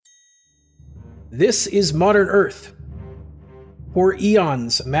This is modern Earth. For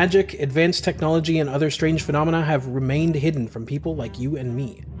eons, magic, advanced technology, and other strange phenomena have remained hidden from people like you and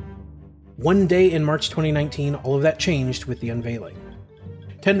me. One day in March 2019, all of that changed with the unveiling.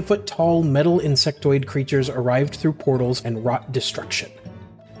 10-foot-tall metal insectoid creatures arrived through portals and wrought destruction.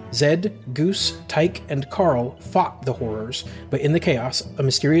 Zed, Goose, Tyke, and Carl fought the horrors, but in the chaos, a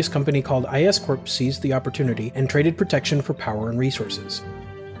mysterious company called IS Corp seized the opportunity and traded protection for power and resources.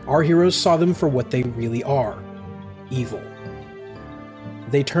 Our heroes saw them for what they really are: evil.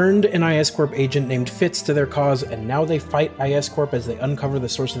 They turned an IS Corp agent named Fitz to their cause, and now they fight IS Corp as they uncover the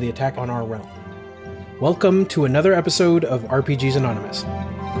source of the attack on our realm. Welcome to another episode of RPGs Anonymous.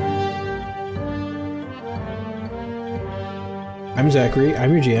 I'm Zachary,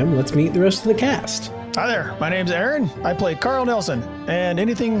 I'm your GM. Let's meet the rest of the cast. Hi there, my name's Aaron. I play Carl Nelson, and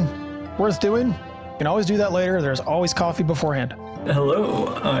anything worth doing, you can always do that later. There's always coffee beforehand. Hello,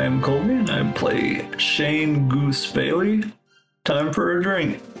 I'm Colby, and I play Shane Goose Bailey. Time for a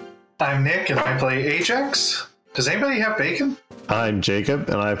drink. I'm Nick, and I play Ajax. Does anybody have bacon? I'm Jacob,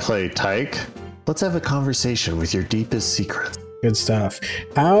 and I play Tyke. Let's have a conversation with your deepest secrets. Good stuff.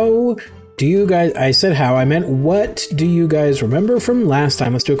 How do you guys... I said how, I meant what do you guys remember from last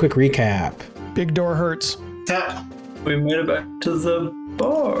time? Let's do a quick recap. Big door hurts. Yeah. We made it back to the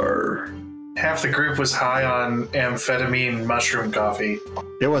bar. Half the group was high on amphetamine mushroom coffee.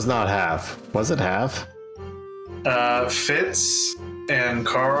 It was not half. Was it half? Fitz and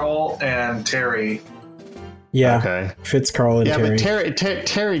Carl and Terry. Yeah, Okay. Fitz, Carl, and Terry. But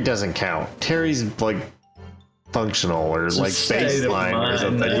Terry doesn't count. Terry's like functional or like state of baseline or mind.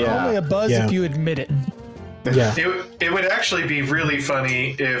 something. Only Yeah. a buzz Yeah. if you admit it. Yeah. It would actually be really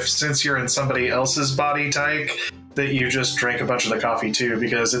funny if, since you're in somebody else's body, Tyke, that you just drank a bunch of the coffee too,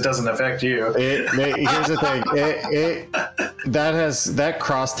 because it doesn't affect you. Here's the thing. That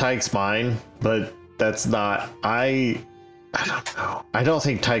crossed Tyke's mind, but that's not. I don't know. I don't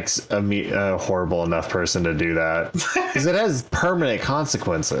think Tyke's a horrible enough person to do that, because it has permanent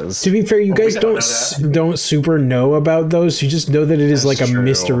consequences. To be fair, you guys we don't super know about those. You just know that it is That's like a true.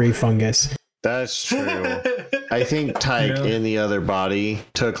 mystery fungus. That's true. I think Tyke in the other body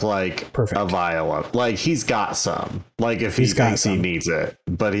took like Perfect. a vial of, like, he's got some, like if he He's got thinks he some. needs it,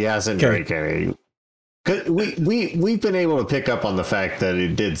 but he hasn't Okay. drank any. 'Cause we've been able to pick up on the fact that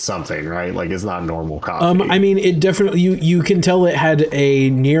it did something, right? Like, it's not normal coffee. I mean, it definitely, you can tell it had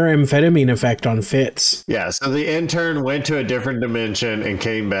a near amphetamine effect on Fitz. Yeah, so the intern went to a different dimension and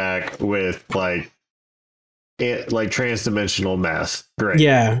came back with like transdimensional meth. Great.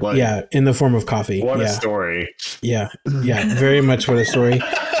 Yeah, Like, yeah, in the form of coffee. What yeah, a story. yeah, very much what a story.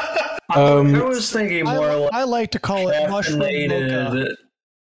 I was thinking more like I like to call it mushroom mocha. caffeinated.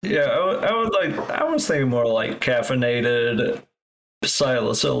 Yeah, I was thinking more like caffeinated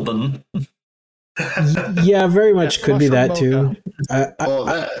psilocybin. Yeah, very much could be that mushroom too.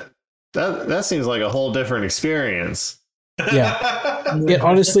 Well, that seems like a whole different experience. Yeah,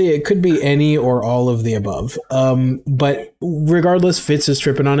 it could be any or all of the above. But regardless, Fitz is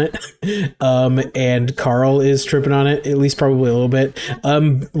tripping on it, and Carl is tripping on it, at least probably a little bit.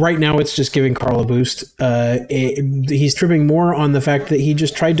 Right now, it's just giving Carl a boost. He's tripping more on the fact that he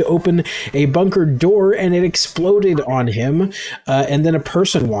just tried to open a bunker door and it exploded on him, and then a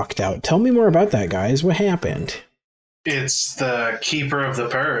person walked out. Tell me more about that, guys. What happened? It's the Keeper of the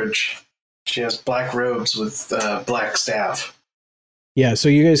Purge. She has black robes with black staff. Yeah, so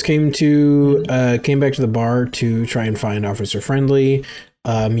you guys came back to the bar to try and find Officer Friendly.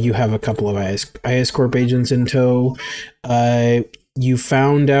 You have a couple of IS Corp agents in tow. You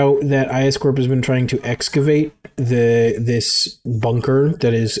found out that IS Corp has been trying to excavate this bunker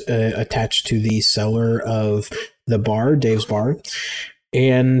that is attached to the cellar of the bar, Dave's bar.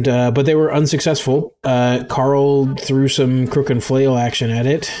 And but they were unsuccessful. Carl threw some crook and flail action at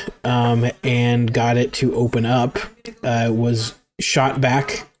it, and got it to open up. Was shot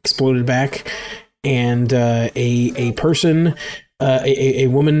back, exploded back, and a person, a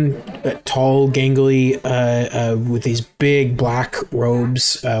woman, tall, gangly, with these big black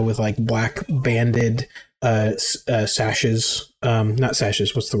robes, with like black banded sashes, not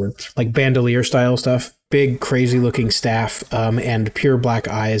sashes, what's the word? Like bandolier style stuff. Big, crazy looking staff, and pure black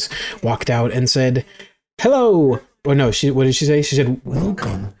eyes, walked out and said, "Hello." Oh no, what did she say? She said,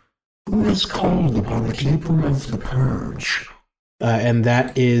 "Welcome. Who is called upon the Keeper of the Purge?" And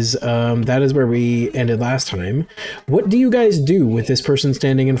that is where we ended last time. What do you guys do with this person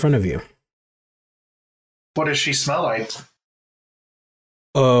standing in front of you? What does she smell like?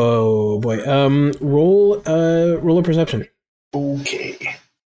 Oh boy. Roll a perception. Okay.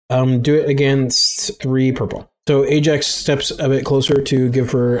 Do it against 3 purple. So Ajax steps a bit closer to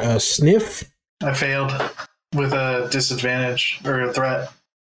give her a sniff. I failed with a disadvantage or a threat.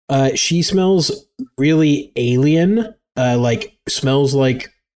 She smells really alien. Smells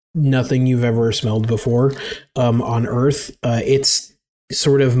like nothing you've ever smelled before on Earth. It's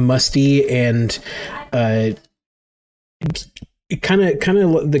sort of musty and kind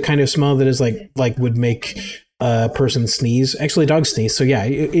of the kind of smell that is like would make a person sneeze. Actually, dogs sneeze. So yeah,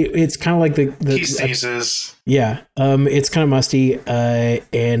 it's kind of like the He sneezes. yeah. It's kind of musty,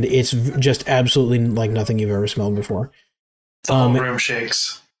 and it's just absolutely like nothing you've ever smelled before. The whole room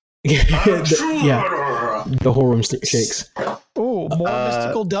shakes. Yeah, the whole room shakes. Oh, more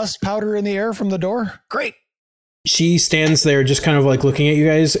mystical dust powder in the air from the door. Great. She stands there just kind of like looking at you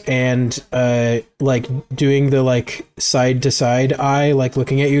guys and like doing the like side to side eye, like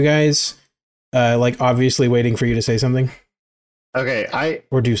looking at you guys, like obviously waiting for you to say something. Okay,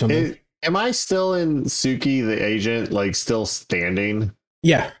 or do something. Am I still in Suki the agent, like still standing?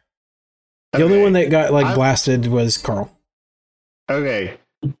 Yeah. The only one that got like blasted was Carl. Okay.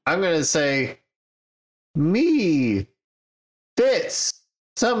 I'm gonna say me Fitz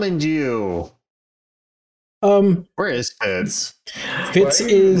summoned you. Where is Fitz? Fitz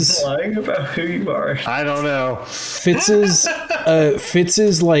is lying about who you are. I don't know. Fitz is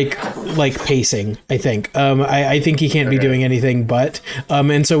like pacing, I think. I think he can't be doing anything but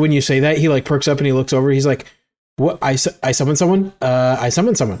and so when you say that, he like perks up and he looks over, he's like, what? I summoned someone? I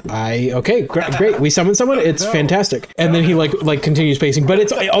summoned someone. Okay, great. We summoned someone. It's fantastic. And then he like continues pacing, but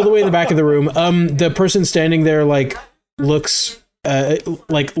it's all the way in the back of the room. The person standing there like looks at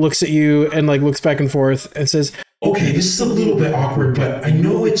you and like looks back and forth and says, Okay, this is a little bit awkward, but I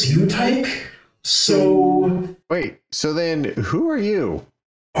know it's you, Tyke. So Wait, so then who are you?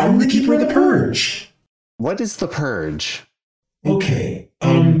 I'm the Keeper of the Purge. What is the Purge? Okay,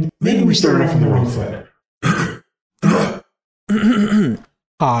 maybe we started off on the wrong foot.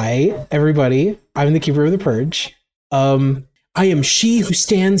 Hi, everybody. I'm the Keeper of the Purge. I am she who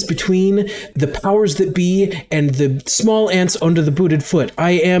stands between the powers that be and the small ants under the booted foot.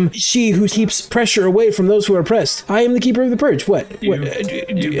 I am she who keeps pressure away from those who are oppressed. I am the Keeper of the Purge. What?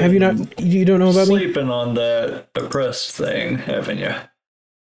 Have you not? You don't know about me? Sleeping on that oppressed thing, haven't you?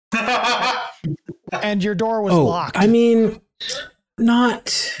 And your door was locked. I mean,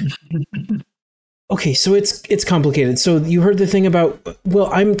 not. Okay, so it's complicated. So you heard the thing about.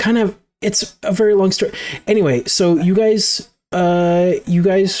 Well, it's a very long story. Anyway, so you guys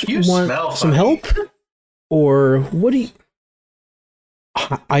want some help? Or what do you...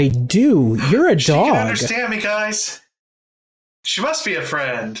 I do. You're a dog. She can understand me, guys. She must be a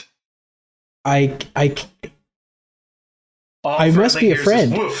friend. I must be a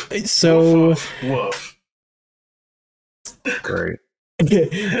friend. Woof. So woof, woof, woof. Great.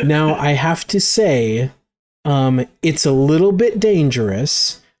 Now I have to say, it's a little bit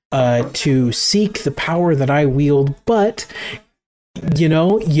dangerous to seek the power that I wield, but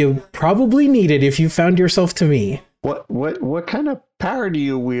you probably need it if you found yourself to me. What kind of power do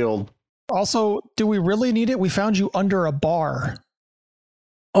you wield? Also, do we really need it? We found you under a bar.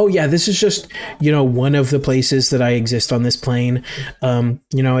 Oh yeah, this is just, one of the places that I exist on this plane.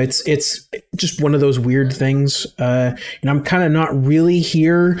 It's just one of those weird things. I'm kind of not really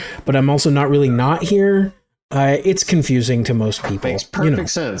here, but I'm also not really not here. It's confusing to most people. Makes perfect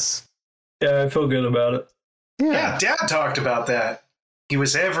sense. Yeah, I feel good about it. Yeah, Dad talked about that. He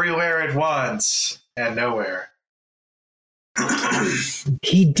was everywhere at once and nowhere.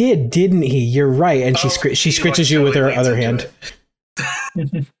 He did, didn't he? You're right. And she scritches you with her other hand.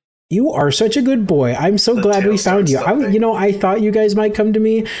 You are such a good boy. I'm so glad we found you. I thought you guys might come to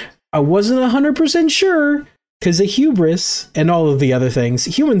me. I wasn't 100% sure because of hubris and all of the other things.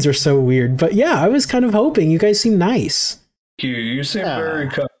 Humans are so weird. But yeah, I was kind of hoping. You guys seem nice. You seem very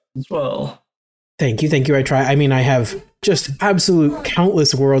kind as well. Thank you. I try. I mean, I have just absolute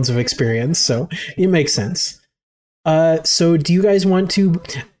countless worlds of experience, so it makes sense. So do you guys want to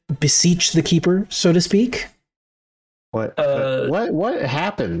beseech the keeper, so to speak? What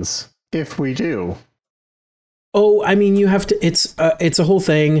happens if we do? Oh, I mean, you have to. It's a whole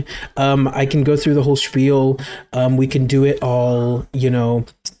thing. I can go through the whole spiel. We can do it all.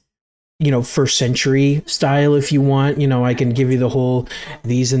 First century style if you want. I can give you the whole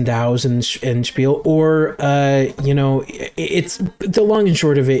these and thous and spiel. Or it's the long and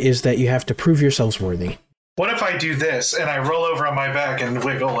short of it is that you have to prove yourselves worthy. What if I do this and I roll over on my back and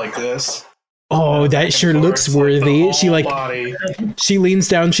wiggle like this? Oh, that sure looks worthy. She leans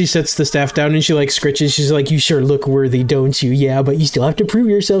down, she sets the staff down, and she scritches. She's like, "You sure look worthy, don't you? Yeah, but you still have to prove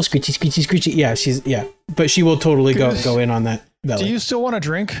yourself." Scritchy, scritchy, scritchy. Yeah, but she will totally go in on that belly. Do you still want a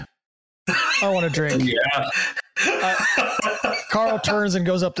drink? I want a drink. Yeah. Carl turns and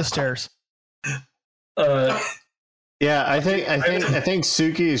goes up the stairs. Yeah, I think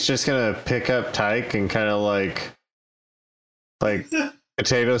Suki is just gonna pick up Tyke and kind of like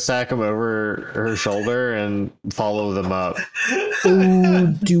potato sack him over her shoulder and follow them up.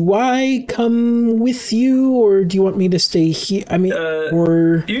 Oh, do I come with you, or do you want me to stay here? I mean,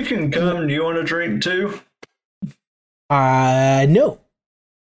 or you can come. Do you want a drink too? No.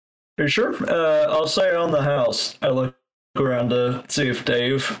 Are you sure? I'll stay around the house. I look around to see if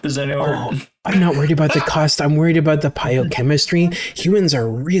Dave is anywhere. Oh, I'm not worried about the cost. I'm worried about the biochemistry. Humans are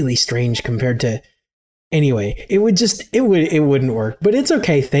really strange compared to. Anyway, it wouldn't work, but it's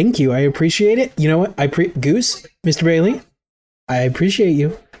okay. Thank you. I appreciate it. You know what? Goose, Mr. Bailey, I appreciate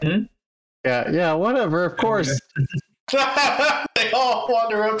you. Hmm? Yeah, whatever. Of course. They all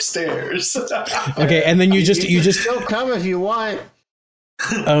wander upstairs. Okay, and then you just still come if you want.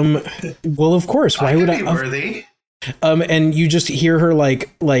 Well, of course. Why would I? Worthy. And you just hear her like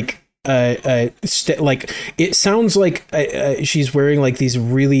it sounds like she's wearing like these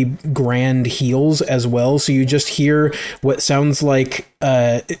really grand heels as well. So you just hear what sounds like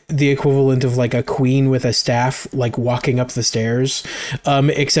the equivalent of like a queen with a staff, like walking up the stairs.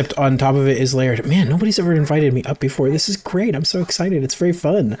 Except on top of it is layered. Man, nobody's ever invited me up before. This is great. I'm so excited. It's very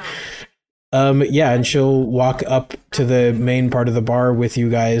fun. Yeah, and she'll walk up to the main part of the bar with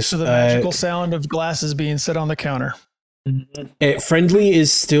you guys. So the magical sound of glasses being set on the counter. Friendly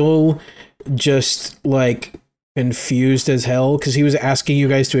is still just like confused as hell because he was asking you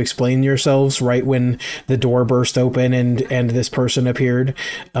guys to explain yourselves right when the door burst open and this person appeared.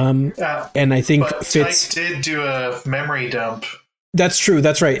 And I think Fitz did do a memory dump. That's true.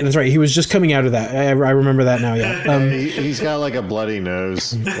 That's right. He was just coming out of that. I remember that now. Yeah. He's got like a bloody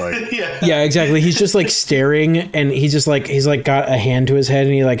nose. Like yeah, exactly. He's just like staring, and he's like got a hand to his head,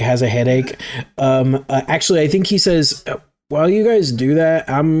 and he like has a headache. Actually, I think he says, "While you guys do that,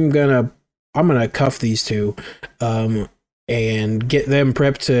 I'm gonna cuff these two, and get them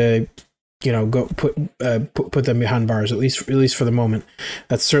prepped to, you know, go put them behind bars at least for the moment.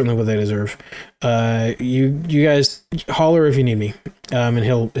 That's certainly what they deserve. You guys holler if you need me, and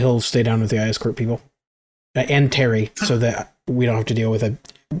he'll stay down with the escort people and Terry, so that we don't have to deal with a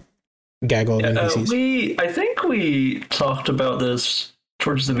gaggle of NPCs. I think we talked about this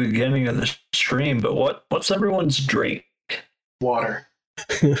towards the beginning of the stream, but what's everyone's drink? Water.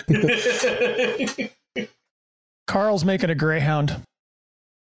 Carl's making a Greyhound.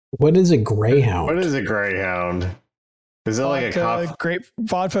 What is a Greyhound? What is a Greyhound? Is it like a coffee?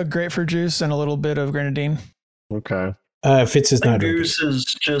 Vodka, grapefruit juice, and a little bit of grenadine. Okay. Fitz is not drinking. Goose is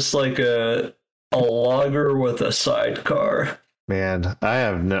just like a lager with a sidecar. Man, I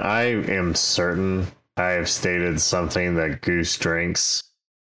am certain I have stated something that Goose drinks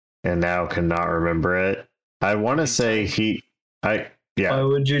and now cannot remember it. I want to say Why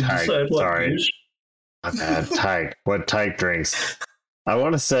would you Tyke, decide what sorry. Goose? My bad. Tyke. What Tyke drinks? I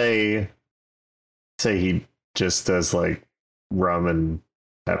want to say he just does like rum and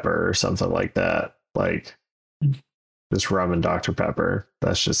pepper or something like that. Like just rum and Dr. Pepper.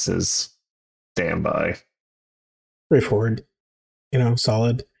 That's just his standby. Straightforward, you know,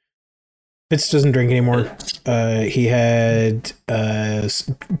 solid. Fitz doesn't drink anymore. He had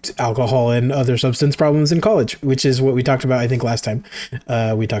alcohol and other substance problems in college, which is what we talked about, I think, last time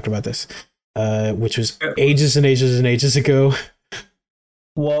we talked about this, which was ages and ages and ages ago.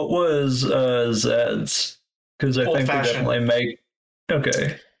 What was Zed's? Because I think we definitely make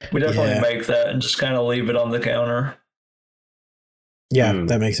that and just kind of leave it on the counter. Yeah,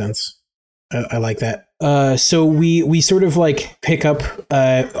 that makes sense. I like that. So we sort of like pick up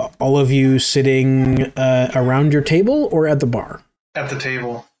all of you sitting around your table or at the bar? At the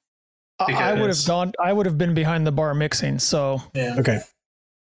table. I would have been behind the bar mixing, so yeah. Okay.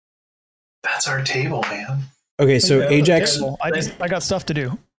 That's our table, man. Okay, so Ajax, I got stuff to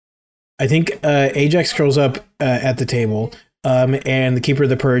do. I think Ajax curls up at the table, and the Keeper of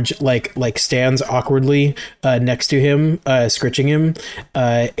the Purge like stands awkwardly next to him, scritching him,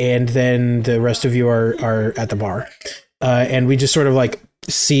 and then the rest of you are at the bar, and we just sort of like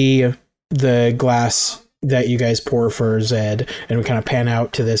see the glass that you guys pour for Zed, and we kind of pan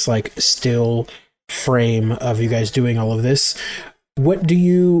out to this like still frame of you guys doing all of this. What do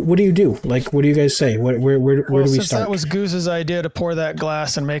you do? Like, what do you guys say? Where do we since start? That was Goose's idea to pour that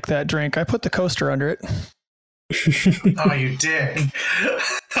glass and make that drink. I put the coaster under it. Oh, you dick.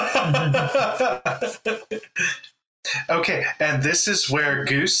 Okay, and this is where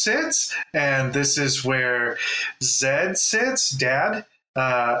Goose sits, and this is where Zed sits, Dad.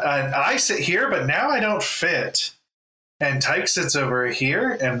 And I sit here, but now I don't fit. And Tyke sits over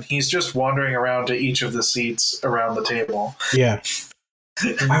here, and he's just wandering around to each of the seats around the table. Yeah.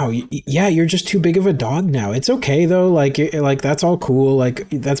 Wow, yeah, you're just too big of a dog now. It's okay though. Like that's all cool. Like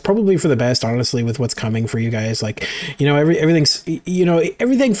that's probably for the best, honestly, with what's coming for you guys. Like, everything's,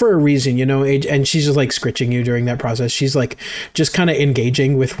 everything for a reason. And she's just like scritching you during that process. She's like just kind of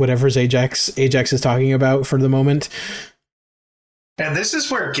engaging with whatever's Ajax is talking about for the moment. And this is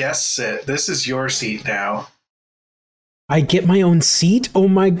where guests sit. This is your seat now. I get my own seat. Oh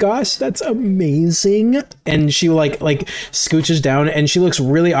my gosh, that's amazing. And she like scooches down, and she looks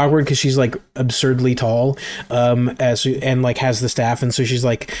really awkward because she's like absurdly tall, and like has the staff, and so she's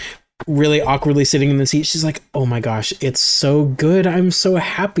like really awkwardly sitting in the seat. She's like, oh my gosh, it's so good. I'm so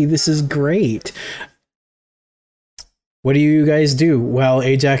happy. This is great. What do you guys do while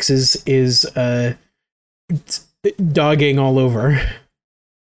Ajax is dogging all over?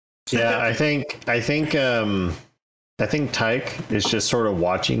 Yeah, I think Tyke is just sort of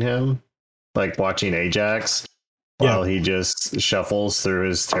watching him, like watching Ajax, while he just shuffles through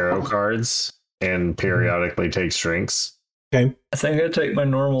his tarot cards and periodically takes drinks. Okay. I think I take my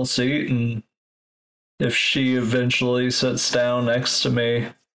normal seat, and if she eventually sits down next to me,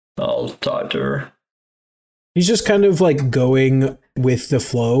 I'll talk to her. He's just kind of like going with the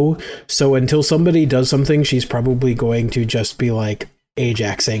flow. So until somebody does something, she's probably going to just be like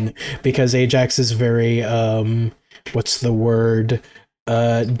Ajaxing, because Ajax is very what's the word,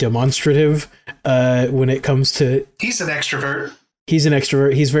 demonstrative when it comes to... He's an extrovert.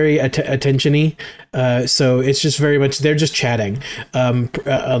 He's very attention-y, so it's just very much they're just chatting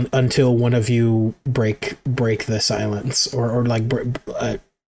until one of you break the silence or like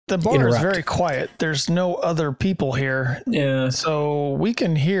the bar interrupt. is very quiet. There's no other people here, so we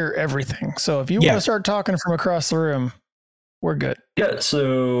can hear everything. So if you want to start talking from across the room, we're good. Yeah,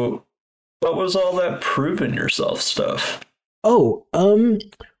 so what was all that proving yourself stuff? Oh,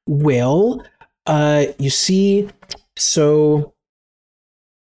 well, you see, so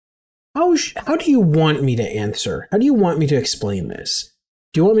how do you want me to answer? How do you want me to explain this?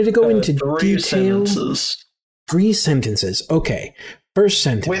 Do you want me to go into three detail? Sentences. 3 sentences. Okay. First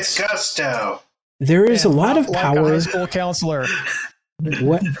sentence. With gusto. There is a lot of like power. a high school counselor.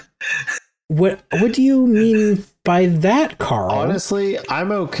 What do you mean by that, Carl? Honestly,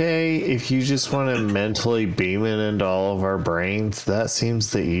 I'm okay if you just want to mentally beam it into all of our brains. That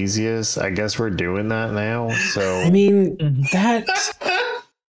seems the easiest. I guess we're doing that now. So I mean, that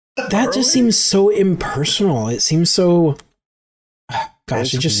just seems so impersonal. It seems so...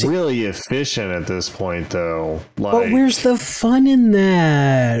 Gosh, it's really efficient at this point, though. But where's the fun in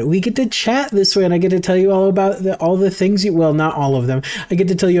that? We get to chat this way, and I get to tell you all about all the things you... Well, not all of them. I get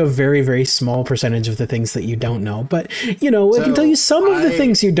to tell you a very, very small percentage of the things that you don't know. But, I can tell you some of the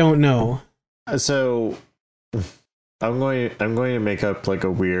things you don't know. So I'm going to make up like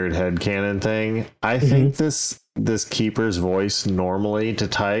a weird headcanon thing. I think this keeper's voice normally to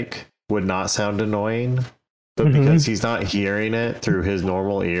Tyke would not sound annoying. But because he's not hearing it through his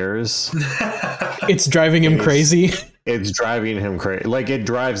normal ears, it's driving him crazy. It's driving him crazy. Like it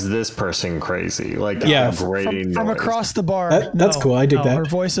drives this person crazy. Like from across the bar. That's cool. I dig that. Her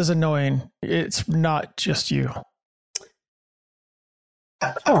voice is annoying. It's not just you.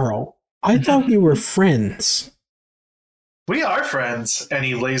 Carl, I thought we were friends. We are friends. And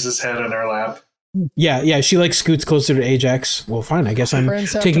he lays his head on her lap. Yeah. She like scoots closer to Ajax. Well, fine. I guess I'm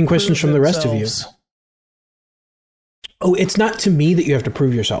taking questions from the rest of you. Oh, it's not to me that you have to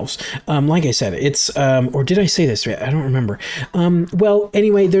prove yourselves. Like I said, it's or did I say this? I don't remember. Well,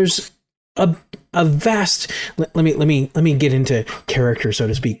 anyway, there's a vast. Let me get into character, so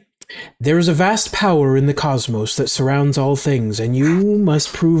to speak. There is a vast power in the cosmos that surrounds all things, and you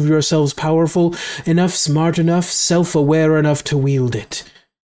must prove yourselves powerful enough, smart enough, self-aware enough to wield it.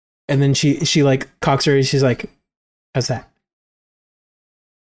 And then she like cocks her. She's like, "How's that?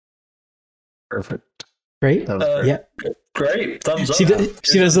 Perfect." Great. Yeah. Great. Thumbs up. She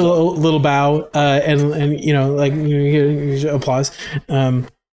does a little bow, and applause.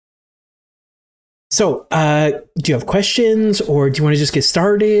 So, do you have questions, or do you want to just get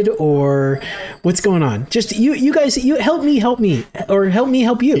started, or what's going on? Just you guys, help me, or help me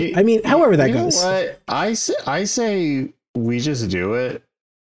help you. I mean, however that goes. What? I say we just do it.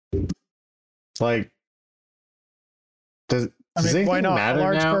 Like, why not? A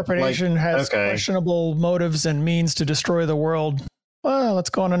large corporation has questionable motives and means to destroy the world. Well, let's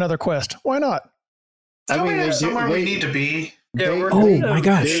go on another quest. Why not? Somewhere we need to be. Yeah, my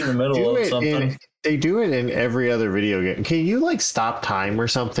gosh. In the middle of something. They do it in every other video game. Can you like stop time or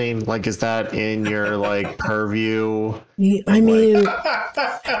something? Like, is that in your like purview? I mean,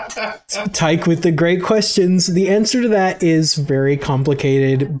 Tyke with the great questions. The answer to that is very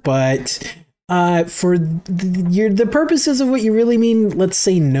complicated, but For the purposes of what you really mean, let's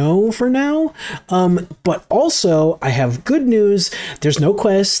say no for now. But also, I have good news. There's no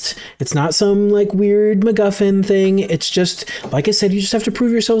quest. It's not some like weird MacGuffin thing. It's just, like I said, you just have to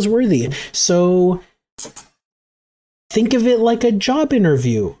prove yourselves worthy. So think of it like a job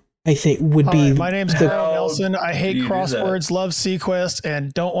interview. I think would be. Right, my name's Carl Nelson. I hate crosswords, love Sequest,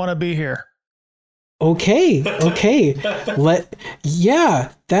 and don't want to be here. Okay. That's yeah.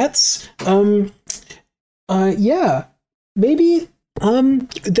 Maybe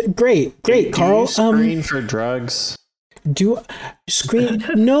great, Carl. Screen for drugs. Do screen?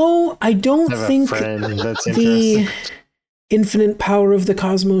 No, I don't think the infinite power of the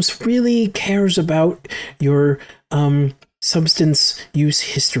cosmos really cares about your substance use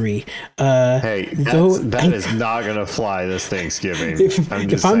history. Hey, that is not gonna fly this Thanksgiving.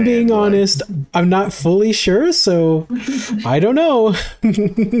 If I'm being honest, I'm not fully sure, so I don't know.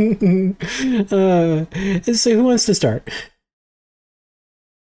 So who wants to start?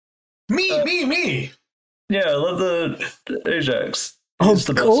 Me. Yeah, I love the Ajax. Of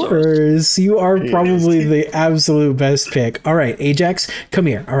course, you are probably the absolute best pick. All right, Ajax, come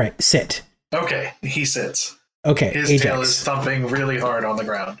here. All right, sit. Okay, he sits. Okay, his Ajax. tail is thumping really hard on the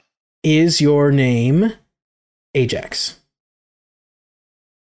ground. Is your name Ajax?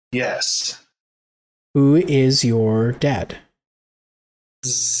 Yes. Who is your dad?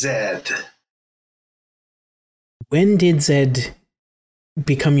 Zed. When did Zed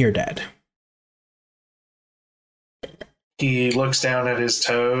become your dad? He looks down at his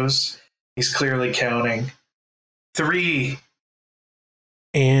toes. He's clearly counting. 3.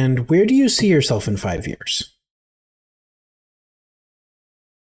 And where do you see yourself in 5 years?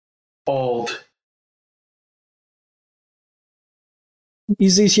 Old.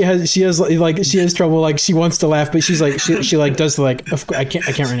 You see, she has trouble. Like she wants to laugh, but she's like, she like does the like. Of course, I can't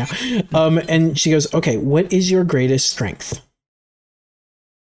right now. And she goes, okay, what is your greatest strength?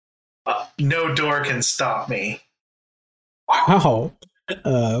 No door can stop me. Wow,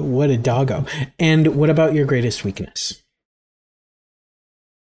 what a doggo! And what about your greatest weakness?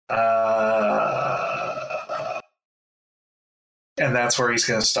 And that's where he's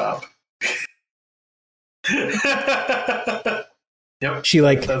going to stop. Yep. She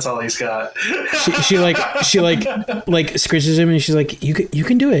like that's all he's got. she like scritches him and she's like, you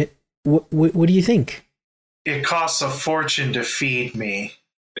can do it. What do you think? It costs a fortune to feed me.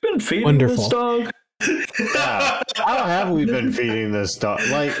 You've been feeding this dog. Yeah. How have we been feeding this dog?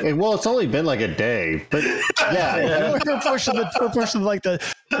 Like, well, it's only been like a day, but yeah. We're pushing like the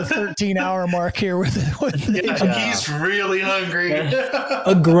 13-hour mark here with He's really hungry.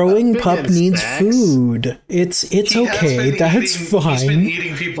 A growing pup needs food. It's okay. That's fine. He's been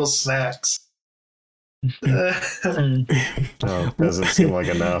eating people's snacks. Doesn't seem like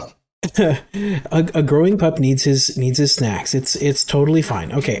enough. A growing pup needs his snacks. It's totally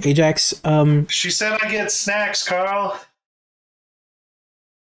fine. Okay, Ajax. She said I get snacks, Carl.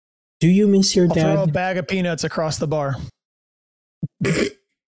 Do you miss your dad? Throw a bag of peanuts across the bar.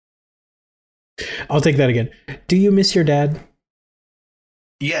 I'll take that again. Do you miss your dad?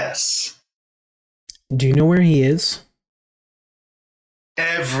 Yes. Do you know where he is?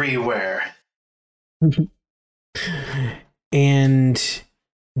 Everywhere. And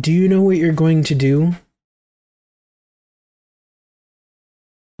do you know what you're going to do?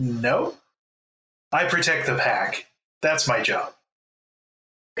 No. I protect the pack. That's my job.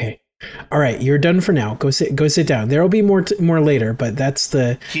 Okay. All right, you're done for now. Go sit down. There'll be more later, but that's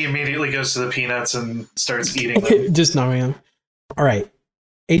the. He immediately goes to the peanuts and starts eating them. Just gnawing them. All right,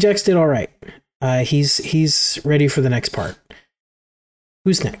 Ajax did all right. He's ready for the next part.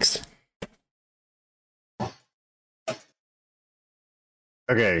 Who's next?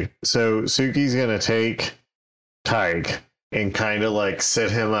 Okay, so Suki's gonna take Tyke and kind of like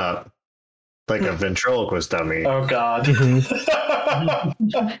sit him up like a ventriloquist dummy. Oh God.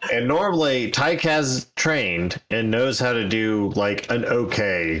 And normally Tyke has trained and knows how to do like an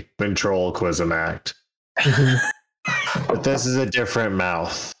okay ventriloquism act. But this is a different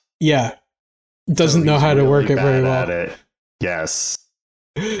mouth. Yeah. Doesn't know how to work it very well. At it. Yes.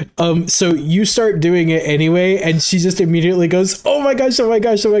 So you start doing it anyway, and she just immediately goes, oh my gosh,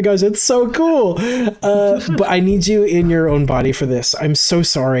 it's so cool. But I need you in your own body for this. I'm so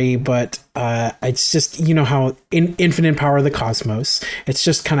sorry, but it's just, you know how in infinite power of the cosmos, it's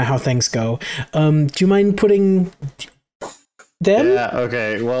just kind of how things go. Do you mind putting them? Yeah,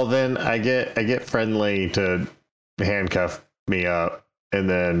 okay. Well then I get Friendly to handcuff me up, and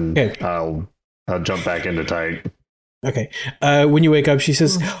then okay. I'll jump back into Tyke. Okay. When you wake up, she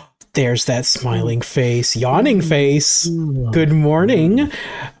says, there's that smiling face, yawning face. Good morning.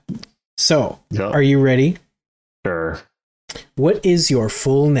 So, Yep. Are you ready? Sure. What is your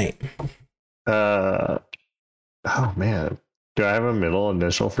full name? Oh man, do I have a middle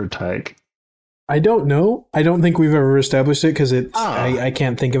initial for Tyke? I don't know. I don't think we've ever established it because it's. I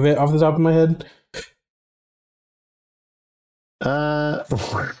can't think of it off the top of my head.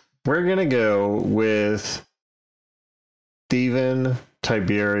 We're gonna go with Stephen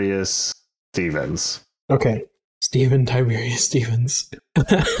Tiberius Stevens. Okay, Stephen Tiberius Stevens. I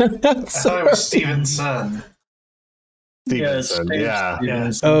thought it was Steven's son. Stevenson, yeah.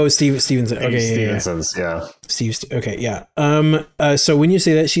 Oh, Stevenson. Okay, Stevenson's, yeah. Steve. Okay, yeah. So when you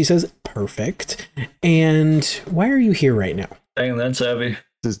say that, she says perfect. And why are you here right now? Dang, that's heavy.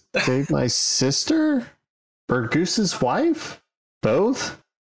 Is Dave my sister or Goose's wife? Both?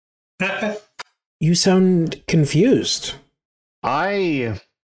 You sound confused. So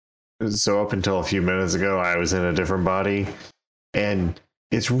up until a few minutes ago, I was in a different body, and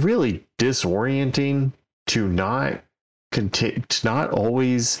it's really disorienting to not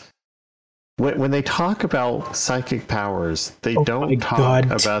always. When they talk about psychic powers, they don't talk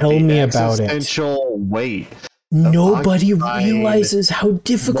about the existential weight. Nobody realizes how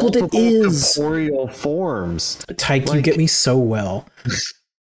difficult it is. Corporeal forms. Tyke, you get me so well.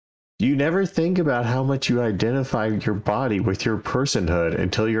 You never think about how much you identify your body with your personhood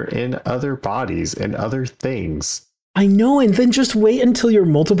until you're in other bodies and other things. I know, and then just wait until you're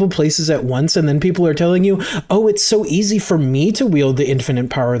multiple places at once, and then people are telling you, oh, it's so easy for me to wield the infinite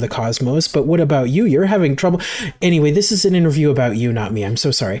power of the cosmos, but what about you? You're having trouble. Anyway, this is an interview about you, not me. I'm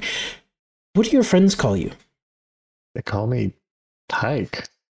so sorry. What do your friends call you? They call me Tyke.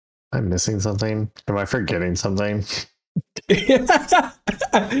 I'm missing something. Am I forgetting something?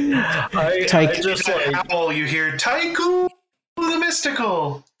 I just howl, you hear Tyku the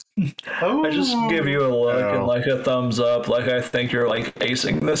Mystical. Oh. I just give you a look and like a thumbs up, like I think you're like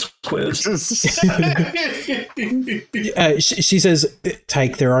acing this quiz. She says,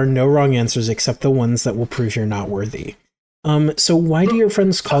 Tyke, there are no wrong answers except the ones that will prove you're not worthy. So why do your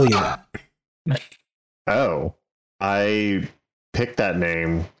friends call you that? Oh, I picked that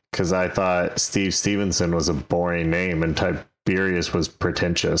name because I thought Steve Stevenson was a boring name and Tiberius was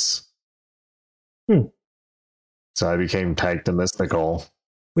pretentious. So I became Tyke the Mystical.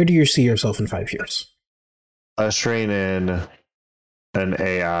 Where do you see yourself in 5 years? Ushering in an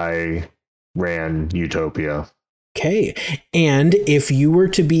AI ran utopia. Okay. And if you were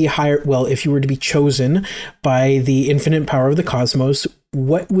to be if you were to be chosen by the infinite power of the cosmos,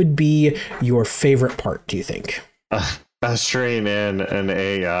 what would be your favorite part, do you think? Ushering in an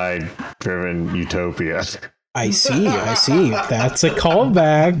AI driven utopia. I see. That's a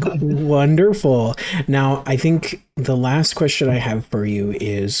callback. Wonderful. Now, I think the last question I have for you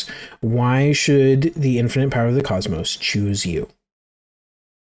is, why should the infinite power of the cosmos choose you?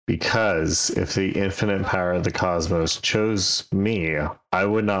 Because if the infinite power of the cosmos chose me, I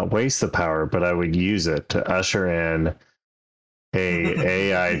would not waste the power, but I would use it to usher in an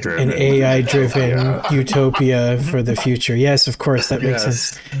AI-driven utopia for the future. Yes, of course, that makes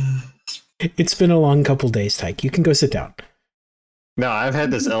sense. It's been a long couple days, Tyke. You can go sit down. No, I've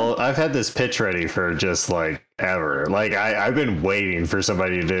had this pitch ready for just like ever. Like I've been waiting for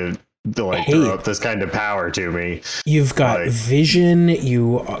somebody to throw up this kind of power to me. You've got vision.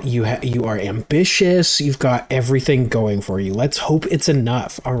 You are ambitious. You've got everything going for you. Let's hope it's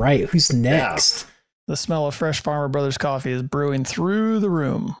enough. All right, who's next? Yeah. The smell of fresh Farmer Brothers coffee is brewing through the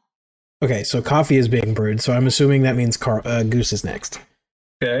room. Okay, so coffee is being brewed. So I'm assuming that means Goose is next.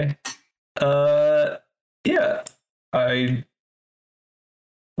 Okay. Yeah. I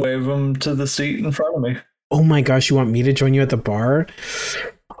wave him to the seat in front of me. Oh my gosh, you want me to join you at the bar?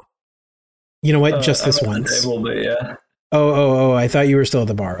 You know what? Just this once. Table, but yeah. Oh! I thought you were still at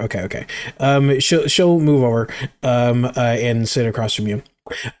the bar. Okay. She'll move over and sit across from you.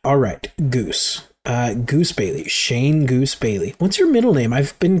 All right, Goose. Goose Bailey. Shane Goose Bailey. What's your middle name?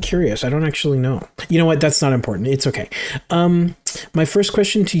 I've been curious. I don't actually know. You know what? That's not important. It's okay. My first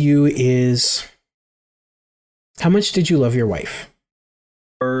question to you is, how much did you love your wife?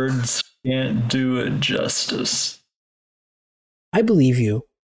 Words can't do it justice. I believe you.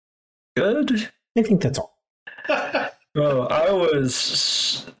 Good. I think that's all. Oh, I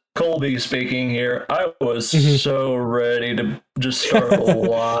was Colby speaking here. I was so ready to just start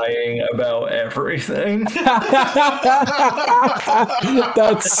lying about everything.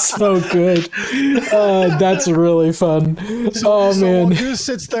 That's so good. That's really fun. So man. While Goose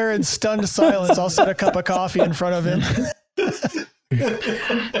sits there in stunned silence, I'll set a cup of coffee in front of him.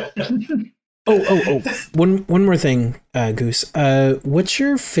 Oh. One more thing, Goose. What's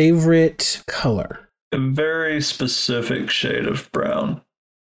your favorite color? A very specific shade of brown.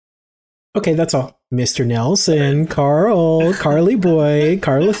 Okay, that's all. Mr. Nelson, Carl, Carly boy,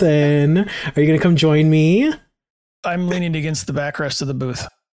 Carlathan. Are you going to come join me? I'm leaning against the backrest of the booth.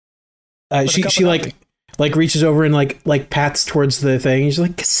 She like reaches over and like pats towards the thing. She's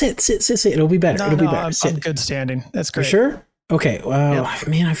like, sit. It'll be better. It'll be better. I'm good standing. That's great. You sure? Okay. Well,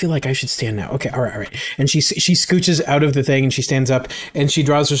 man, I feel like I should stand now. Okay. All right. And she scooches out of the thing and she stands up and she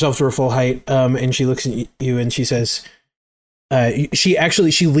draws herself to her full height. And she looks at you and she says, she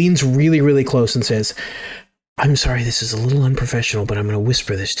leans really, really close and says, "I'm sorry, this is a little unprofessional, but I'm going to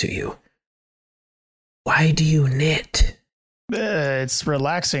whisper this to you. Why do you knit? It's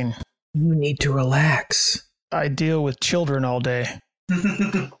relaxing. You need to relax. I deal with children all day.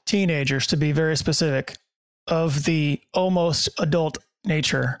 Teenagers, to be very specific, of the almost adult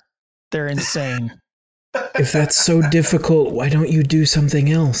nature. They're insane. If that's so difficult, why don't you do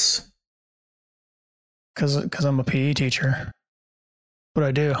something else?" Because I'm a PE teacher. What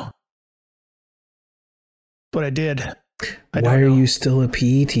I do. What I did. Why are you still a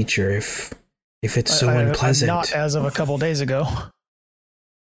PE teacher if it's so unpleasant? Not as of a couple days ago.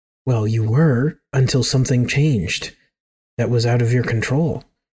 Well, you were until something changed that was out of your control.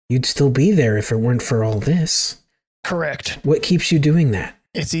 You'd still be there if it weren't for all this. Correct. What keeps you doing that?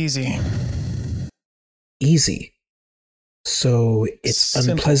 It's easy. Easy. So it's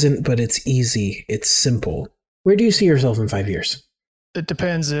simple. Unpleasant, but it's easy. It's simple. Where do you see yourself in 5 years? It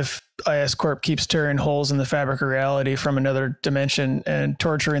depends if IS Corp keeps tearing holes in the fabric of reality from another dimension and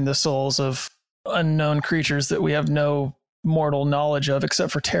torturing the souls of unknown creatures that we have no mortal knowledge of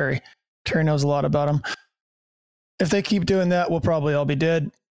except for Terry. Terry knows a lot about them. If they keep doing that, we'll probably all be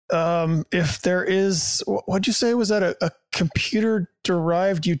dead. If there is, what'd you say? Was that a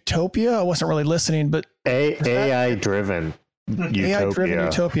computer-derived utopia? I wasn't really listening, but AI-driven utopia. AI-driven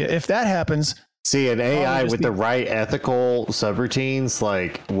utopia. If that happens, see, an AI with the right ethical subroutines,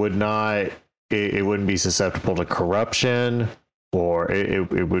 like, would not. It wouldn't be susceptible to corruption, or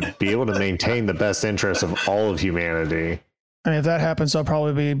it would be able to maintain the best interests of all of humanity. I mean, if that happens, I'll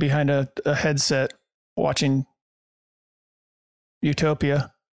probably be behind a headset watching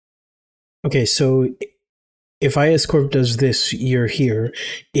Utopia. Okay, so if IS Corp does this, you're here.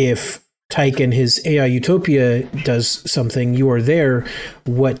 If Tyke and his AI Utopia does something, you are there.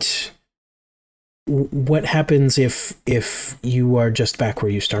 What happens if you are just back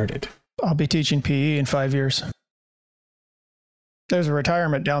where you started? I'll be teaching PE in 5 years. There's a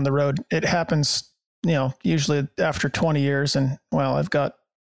retirement down the road. It happens, usually after 20 years, and well, I've got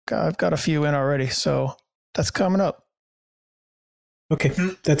a few in already, so that's coming up. Okay,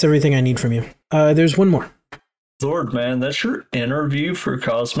 that's everything I need from you. There's one more. Lord, man, that's your interview for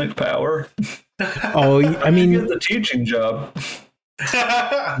Cosmic Power? Oh, I mean... You get the teaching job.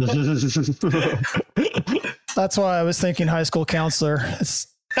 That's why I was thinking high school counselor.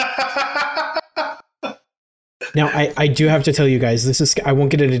 Now, I do have to tell you guys, I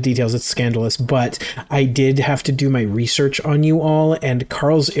won't get into details, it's scandalous, but I did have to do my research on you all, and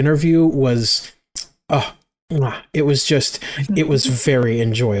Carl's interview was... it was very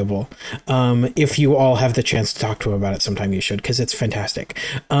enjoyable. If you all have the chance to talk to him about it sometime, you should, because it's fantastic.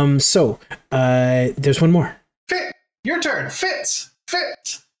 So there's one more. Fit, your turn. Fit.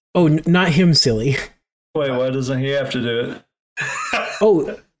 Oh, not him, silly. Wait, why doesn't he have to do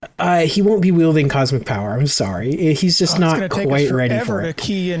it? He won't be wielding cosmic power. I'm sorry. He's just not quite ready for it. To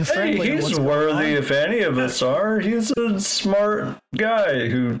key in friendly. Hey, he's worthy if any of us are. He's a smart guy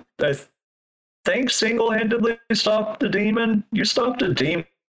who I think single-handedly stopped a demon. You stopped a demon,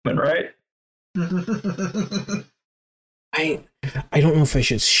 right? I don't know if I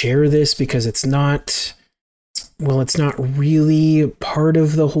should share this because it's not really part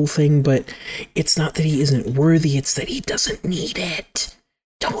of the whole thing, but it's not that he isn't worthy, it's that he doesn't need it.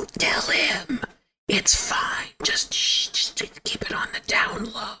 Don't tell him. It's fine. Just keep it on the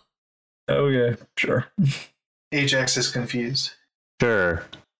down low. Okay, sure. Ajax is confused. Sure.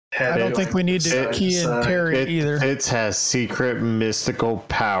 I don't think we need to key in Terry either. It has secret mystical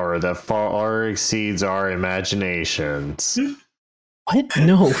power that far exceeds our imaginations. What?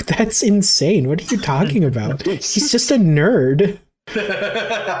 No, that's insane. What are you talking about? He's just a nerd.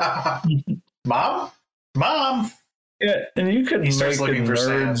 Mom? Yeah, and you can make a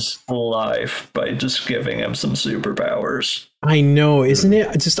nerd's Sam. life by just giving him some superpowers. I know, isn't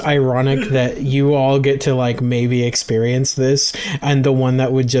it just ironic that you all get to maybe experience this, and the one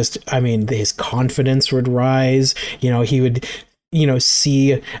that would his confidence would rise, he would,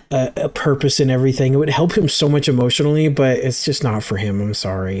 see a purpose in everything. It would help him so much emotionally, but it's just not for him. I'm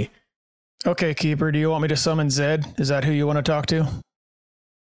sorry. Okay, Keeper, do you want me to summon Zed? Is that who you want to talk to?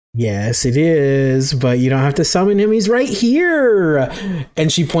 Yes, it is, but you don't have to summon him. He's right here. And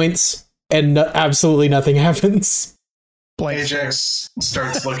she points and absolutely nothing happens. Blank. Ajax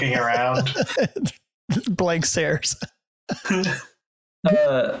starts looking around. Blank stares.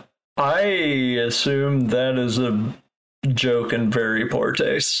 I assume that is a joke in very poor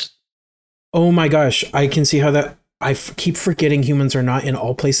taste. Oh my gosh, I can see how that... keep forgetting humans are not in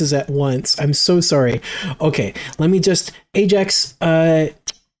all places at once. I'm so sorry. Okay, let me just... Ajax,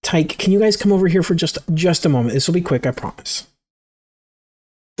 Tyke, can you guys come over here for just a moment? This will be quick, I promise.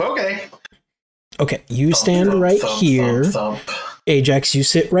 Okay. Okay, you stand right here. Thump. Ajax, you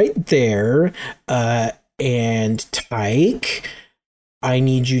sit right there. And Tyke, I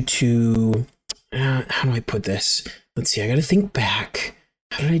need you to... how do I put this? Let's see, I gotta think back.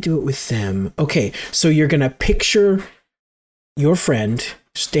 How did I do it with them? Okay, so you're gonna picture your friend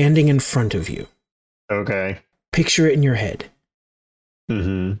standing in front of you. Okay. Picture it in your head.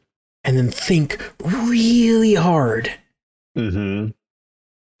 Mm-hmm. And then think really hard. Mm-hmm.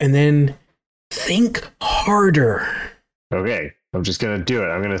 And then think harder. Okay. I'm just gonna do it.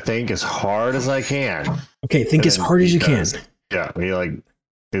 I'm gonna think as hard as I can. Okay, think as hard as you can. Yeah, he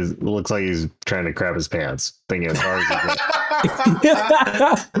it looks like he's trying to crap his pants. Thinking as hard as he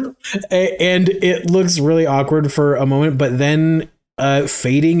can. And it looks really awkward for a moment, but then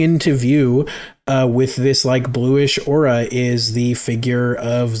fading into view with this like bluish aura is the figure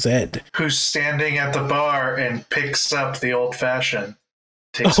of Zed. Who's standing at the bar and picks up the old fashioned.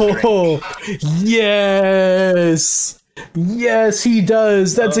 Takes a drink. Oh, yes. Yes, he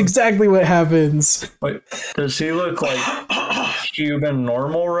does. That's exactly what happens. Wait, does he look like human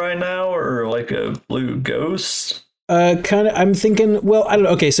normal right now, or like a blue ghost? Kind of. I'm thinking. Well, I don't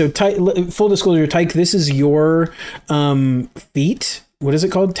know. Okay, so full disclosure, Tyke, this is your feat. What is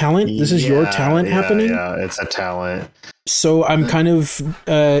it called? Talent. This is your talent happening. Yeah, it's a talent. So I'm kind of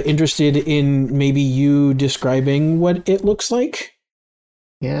interested in maybe you describing what it looks like.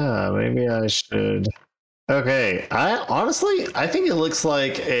 Yeah, maybe I should. Okay, I think it looks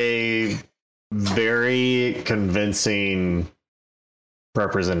like a very convincing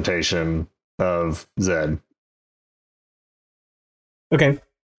representation of Zed. Okay.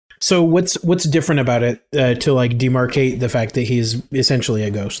 So what's different about it to like demarcate the fact that he's essentially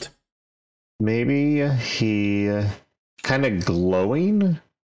a ghost? Maybe he kind of glowing,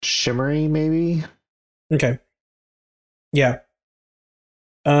 shimmery, maybe. Okay. Yeah.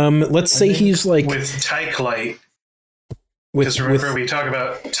 Let's say he's like with Tyke light. Because remember we talk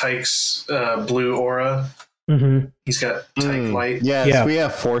about Tyke's blue aura. Mm-hmm. He's got Tyke light. Yes, we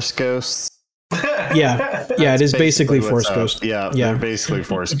have Force Ghosts. Yeah, it is basically Force Ghost. Yeah, they're basically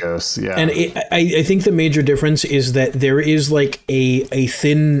Force Ghosts. Yeah, and I think the major difference is that there is like a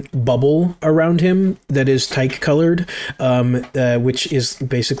thin bubble around him that is Tyke colored, which is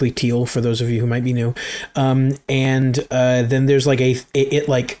basically teal for those of you who might be new, and then there's like it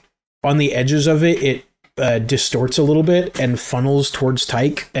like on the edges of it distorts a little bit and funnels towards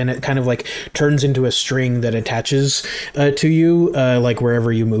Tyke, and it kind of like turns into a string that attaches to you like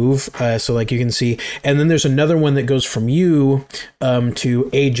wherever you move, so like you can see. And then there's another one that goes from you to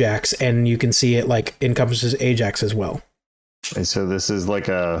Ajax, and you can see it like encompasses Ajax as well. And so this is like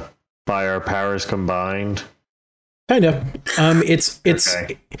a by our powers combined. Kind of. It's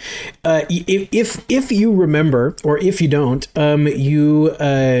Okay. If you remember, or if you don't, you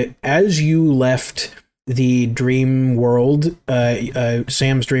as you left the dream world,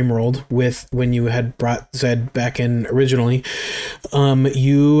 Sam's dream world, with when you had brought Zed back in originally,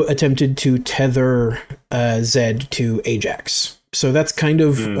 you attempted to tether Zed to Ajax. So that's kind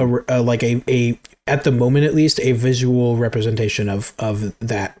of like a at the moment at least a visual representation of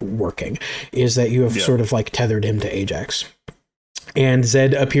that working, is that you have sort of like tethered him to Ajax. And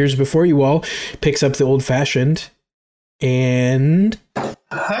Zed appears before you all, picks up the old fashioned, and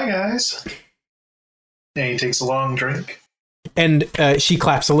hi guys. And he takes a long drink. And she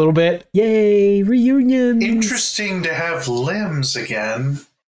claps a little bit. Yay, reunion! Interesting to have limbs again.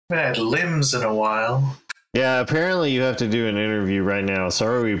 I haven't had limbs in a while. Yeah, apparently you have to do an interview right now.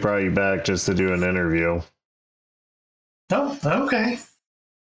 Sorry we brought you back just to do an interview. Oh, okay.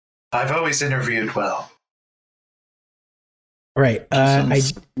 I've always interviewed well. Right.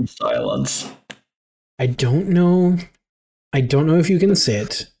 Silence. I don't know. I don't know if you can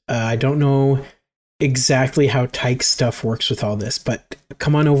sit. I don't know exactly how Tyke's stuff works with all this, but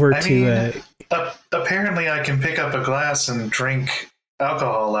come on over apparently I can pick up a glass and drink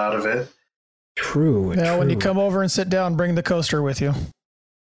alcohol out of it. True. Now, when you come over and sit down, bring the coaster with you.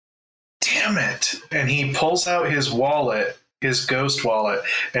 Damn it. And he pulls out his wallet, his ghost wallet,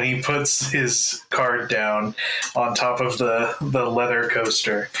 and he puts his card down on top of the leather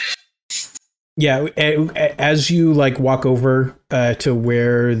coaster. Yeah, as you like walk over to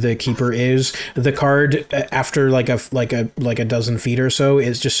where the keeper is, the card after like a dozen feet or so,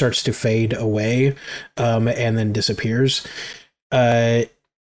 it just starts to fade away, and then disappears. And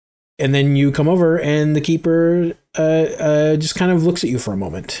then you come over, and the keeper just kind of looks at you for a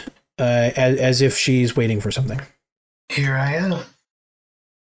moment, as if she's waiting for something. Here I am.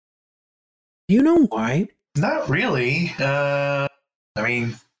 Do you know why? Not really. I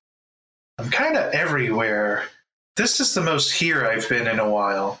mean, I'm kind of everywhere. This is the most here I've been in a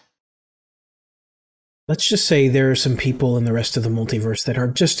while. Let's just say there are some people in the rest of the multiverse that are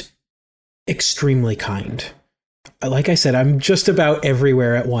just extremely kind. Like I said, I'm just about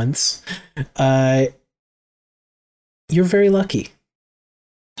everywhere at once. You're very lucky.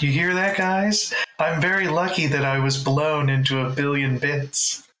 You hear that, guys? I'm very lucky that I was blown into a billion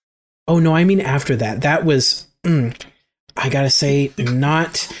bits. Oh, no, I mean after that. That was, I gotta say,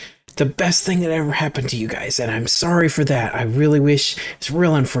 not the best thing that ever happened to you guys. And I'm sorry for that. I really wish, it's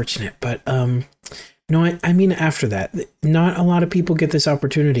real unfortunate. But, no, I mean after that. Not a lot of people get this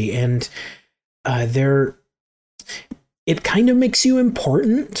opportunity. And it kind of makes you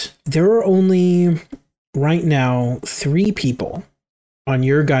important. There are only, right now, 3 people on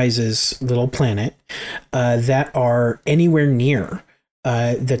your guys' little planet that are anywhere near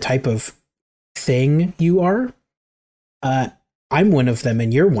the type of thing you are. I'm one of them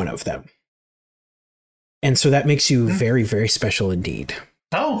and you're one of them. And so that makes you very, very special indeed.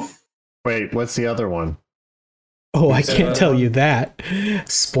 Oh. Wait, what's the other one? Oh, I can't tell you that.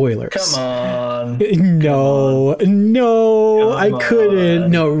 Spoilers. Come on. No, I couldn't.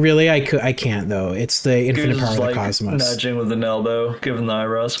 on. No, really, I can't though. It's the infinite Goose power is of the like cosmos. nudging with an elbow, giving the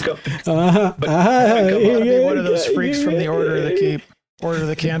eyebrows. Go. I'll be one of those freaks from the Order of the Keep, Order of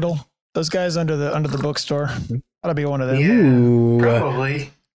the Candle. Those guys under the bookstore. I'll be one of them. Yeah, Ooh.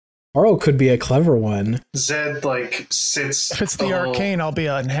 probably. Carl could be a clever one. Zed, like, sits... If it's the arcane, I'll be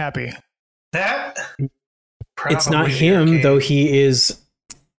unhappy. That? It's not Probably him, arcane. though he is...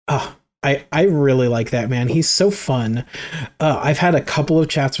 I really like that man. He's so fun. I've had a couple of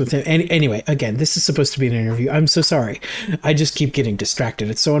chats with him. And anyway, again, this is supposed to be an interview. I'm so sorry. I just keep getting distracted.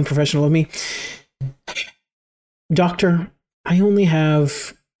 It's so unprofessional of me. Doctor, I only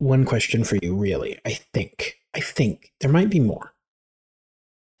have one question for you, really. I think there might be more,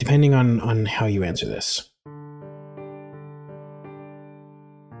 depending on how you answer this.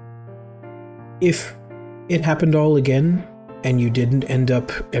 If it happened all again, and you didn't end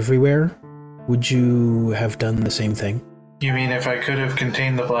up everywhere, would you have done the same thing? You mean if I could have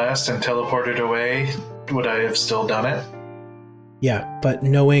contained the blast and teleported away, would I have still done it? Yeah, but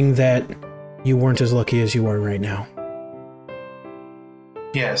knowing that you weren't as lucky as you are right now.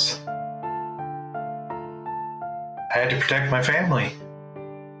 Yes. I had to protect my family.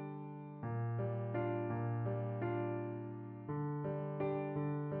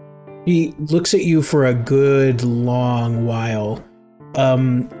 He looks at you for a good long while,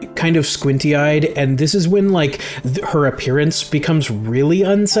 kind of squinty-eyed, and this is when, like, her appearance becomes really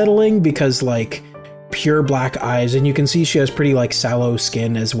unsettling, because, like, pure black eyes, and you can see she has pretty, like, sallow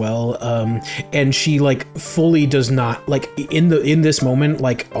skin as well, and she, like, fully does not, like, in this moment,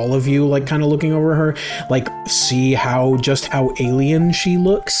 like, all of you, like, kind of looking over her, like, see how alien she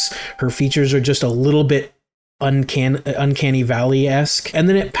looks. Her features are just a little bit uncanny valley-esque, and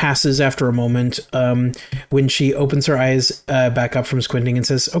then it passes after a moment when she opens her eyes back up from squinting and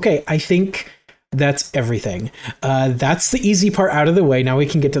says, okay, I think that's everything. That's the easy part out of the way. Now we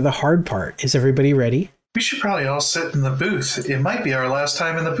can get to the hard part. Is everybody ready? We should probably all sit in the booth. It might be our last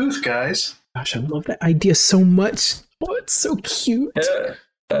time in the booth, guys. Gosh, I love that idea so much. Oh, it's so cute.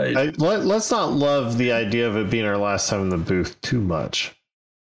 Let's not love the idea of it being our last time in the booth too much.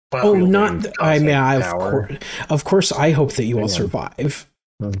 Well, Oh, we'll not, I mean, power. of course, I hope that you all survive.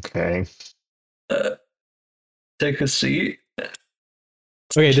 Okay. Take a seat.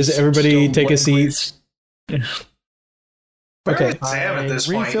 Okay, does everybody Still take a seat? please. Where Okay. is Sam at this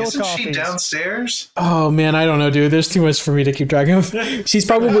point? Refill Isn't she coffees. downstairs? Oh man, I don't know, dude. There's too much for me to keep track of. She's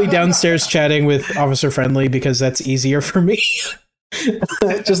probably downstairs chatting with Officer Friendly because that's easier for me.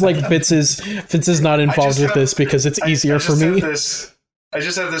 Just like Fitz is not involved with this because it's easier for me. I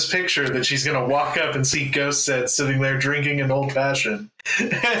just have this picture that she's going to walk up and see Ghost Set sitting there drinking an old fashioned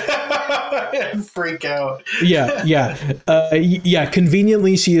and freak out. Yeah.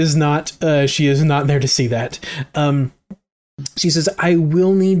 Conveniently, she is not there to see that. She says, "I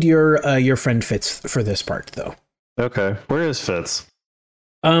will need your friend Fitz for this part, though." Okay. Where is Fitz?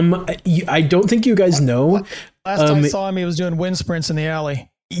 I don't think you guys know. Last time I saw him, he was doing wind sprints in the alley.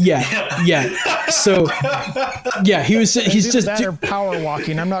 Yeah. So, yeah, he's just that or power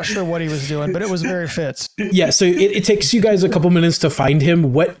walking. I'm not sure what he was doing, but it was very Fitz. Yeah. So it takes you guys a couple minutes to find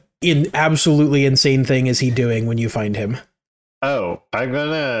him. What absolutely insane thing is he doing when you find him? Oh,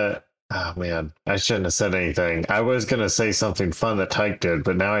 oh man, I shouldn't have said anything. I was gonna say something fun that Tyke did,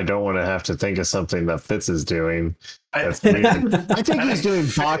 but now I don't want to have to think of something that Fitz is doing. That's weird. I think he's doing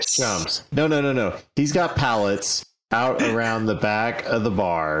box jumps. No. He's got pallets out around the back of the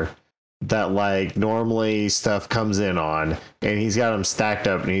bar that like normally stuff comes in on, and he's got them stacked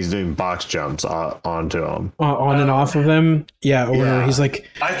up and he's doing box jumps onto them. On and off of them. Yeah. Or he's like,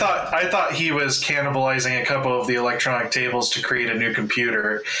 I thought he was cannibalizing a couple of the electronic tables to create a new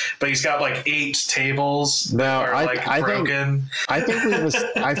computer, but he's got like 8 tables that are broken.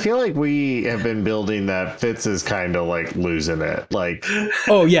 I feel like we have been building that Fitz is kind of like losing it. Like,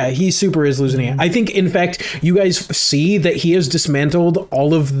 oh yeah, he super is losing it. I think in fact you guys see that he has dismantled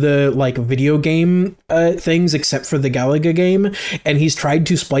all of the like video game things except for the Galaga game, and he's tried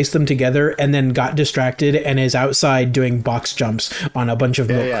to splice them together and then got distracted and is outside doing box jumps on a bunch of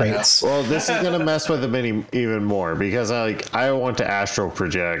milk crates. Well, this is gonna mess with him even more because I want to astral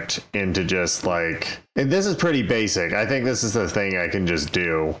project into just like, and this is pretty basic. I think this is the thing I can just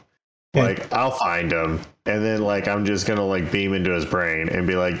do. Okay. Like, I'll find him, and then like I'm just gonna like beam into his brain and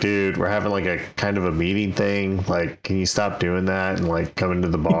be like, dude, we're having like a kind of a meeting thing. Like, can you stop doing that and like come into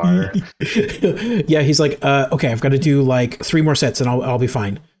the bar? Yeah, he's like, okay, I've got to do like 3 more sets and I'll be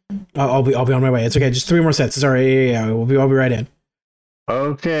fine. I'll be on my way. It's okay, just 3 more sets. It's all right. Yeah, I'll be right in.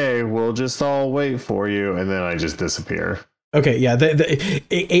 Okay, we'll just all wait for you, and then I just disappear. Okay, yeah,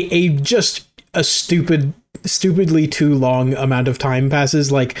 a stupidly too long amount of time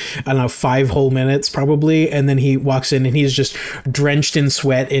passes, like, I don't know, 5 whole minutes probably, and then he walks in and he's just drenched in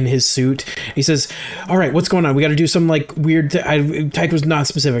sweat in his suit. He says, all right, what's going on? We got to do some like weird Tyke was not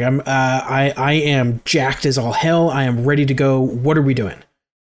specific. I am jacked as all hell. I am ready to go. What are we doing?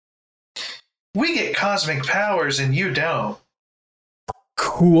 We get cosmic powers and you don't.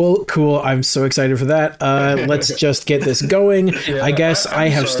 Cool. I'm so excited for that. Let's just get this going. Yeah, I guess I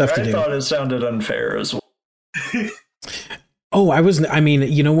have stuff to do. I thought it sounded unfair as well. I mean,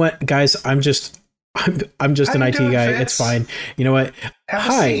 you know what, guys? I'm just an IT guy. Fitz? It's fine. You know what?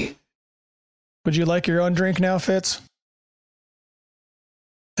 Hi. Would you like your own drink now, Fitz?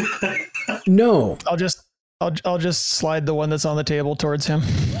 No. I'll just slide the one that's on the table towards him.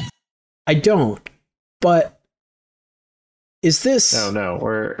 I don't. But is this?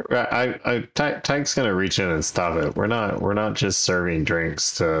 No. Tyke's gonna reach in and stop it. We're not just serving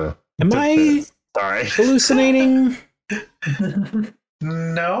drinks to. Am I? Sorry. Hallucinating?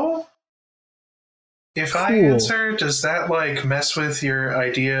 No. If I answer, does that like mess with your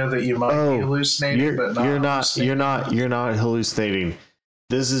idea that you might be hallucinating? You're not hallucinating.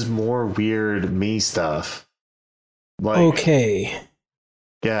 This is more weird me stuff. Like, okay.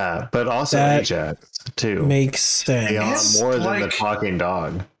 Yeah, but also Ajax too. Makes sense. Beyond more than the talking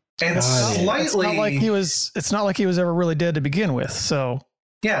dog. And slightly, it's not like he was ever really dead to begin with. So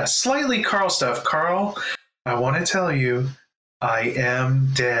yeah, slightly Carl stuff. Carl, I want to tell you, I am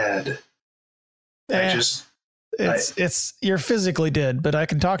dead. You're physically dead, but I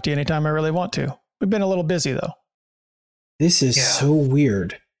can talk to you anytime I really want to. We've been a little busy though. This is so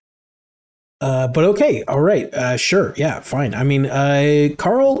weird. But okay, all right, sure, yeah, fine. I mean,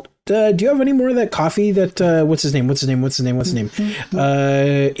 Carl, do you have any more of that coffee that what's his name?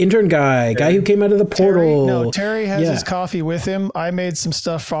 Intern guy who came out of the portal. Terry has his coffee with him. I made some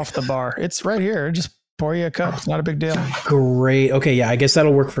stuff off the bar. It's right here. Just pour you a cup. It's not a big deal. Great. Okay, yeah, I guess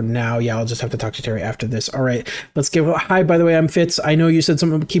that'll work for now. Yeah, I'll just have to talk to Terry after this. All right, let's give hi. By the way, I'm Fitz. I know you said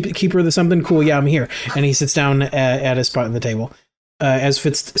something. Keeper of something. Cool. Yeah, I'm here. And he sits down at his spot at the table. As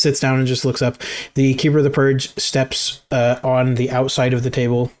Fitz sits down and just looks up, the Keeper of the Purge steps on the outside of the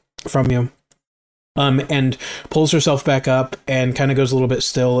table from you, and pulls herself back up and kind of goes a little bit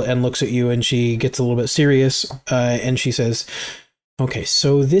still and looks at you, and she gets a little bit serious, and she says, okay,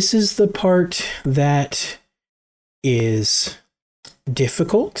 so this is the part that is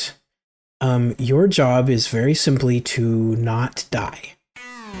difficult. Your job is very simply to not die.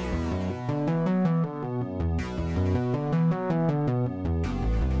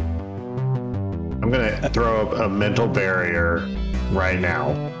 I'm gonna throw up a mental barrier right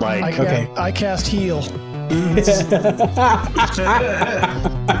now. Like, I cast heal. I'm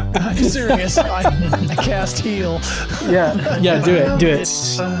serious. I cast heal. Yeah. Do it.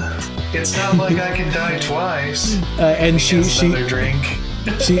 It's not like I can die twice. And she drink.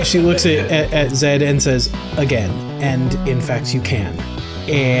 she looks at Zed and says, again, and in fact you can.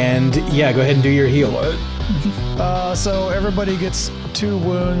 And yeah, go ahead and do your heal. So everybody gets 2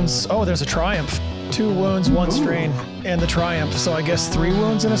 wounds. Oh, there's a triumph. 2 wounds, 1 strain, and the triumph. So I guess 3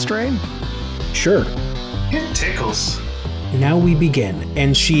 wounds and a strain? Sure. It tickles. Now we begin.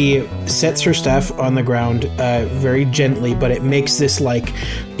 And she sets her staff on the ground very gently, but it makes this like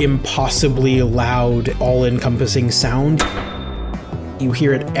impossibly loud, all-encompassing sound. You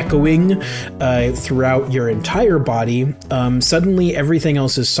hear it echoing throughout your entire body. Suddenly, everything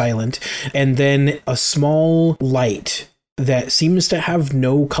else is silent. And then a small light that seems to have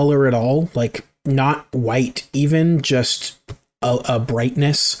no color at all, like not white even, just a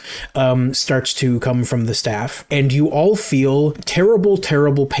brightness starts to come from the staff. And you all feel terrible,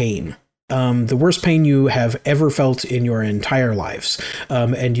 terrible pain. The worst pain you have ever felt in your entire lives.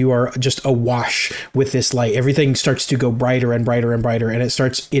 And you are just awash with this light. Everything starts to go brighter and brighter and brighter, and it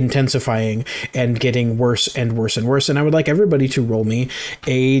starts intensifying and getting worse and worse and worse. And I would like everybody to roll me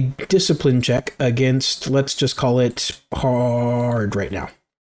a discipline check against, let's just call it hard right now.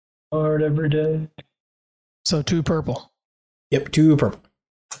 Hard every day. So 2 purple. Yep, 2 purple.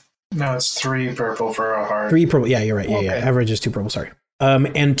 No, it's 3 purple for a heart. 3 purple. Yeah, you're right. Yeah. Average is 2 purple. Sorry.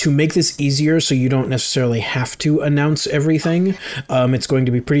 And to make this easier so you don't necessarily have to announce everything, it's going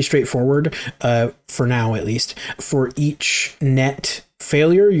to be pretty straightforward, for now at least. For each net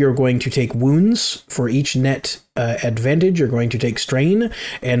failure, you're going to take wounds. For each net advantage, you're going to take strain.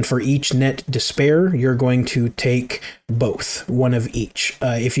 And for each net despair, you're going to take both, one of each.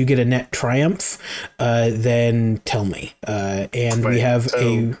 If you get a net triumph, then tell me. And we have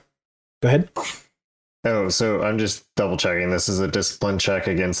a... Go ahead. Oh, so I'm just double checking. This is a discipline check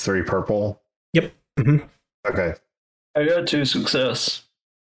against 3 purple. Yep. Mm-hmm. Okay. I got 2 success.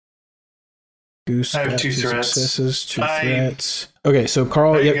 Goose I have got 2 threats. Successes, 2 threats. Okay, so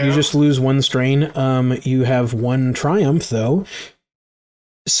Carl, There you you go. just lose 1 strain. You have 1 triumph though,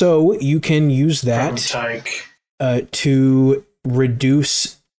 so you can use From that Tyke. to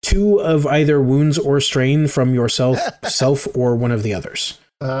reduce 2 of either wounds or strain from yourself, self, or one of the others.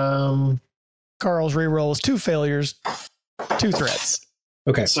 Carl's reroll is 2 failures, 2 threats.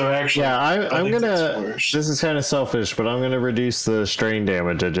 Okay. So actually, Yeah, I'm think that's gonna. worse. This is kind of selfish, but I'm gonna reduce the strain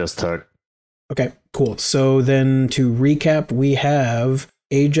damage I just took. Okay, cool. So then to recap, we have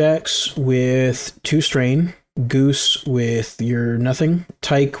Ajax with 2 strain, Goose with your nothing,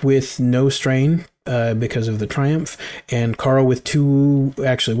 Tyke with no strain because of the triumph, and Carl with 2.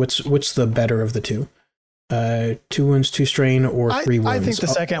 Actually, what's the better of the 2? 2 wounds, 2 strain, or 3 wounds? I think the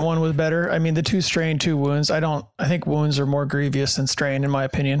second one was better. I mean, the 2 strain, 2 wounds. I think wounds are more grievous than strain, in my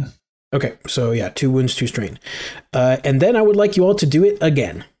opinion. Okay, so yeah, 2 wounds, 2 strain. And then I would like you all to do it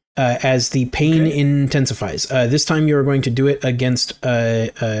again. As the pain intensifies. This time you're going to do it against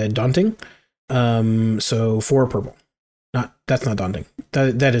daunting. So 4 purple. That's not daunting.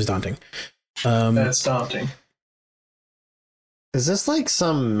 That is daunting. That's daunting. Is this like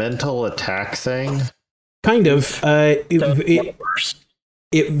some mental attack thing? Kind of.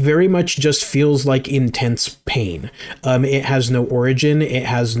 It very much just feels like intense pain. It has no origin. It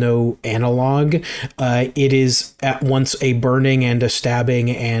has no analog. It is at once a burning and a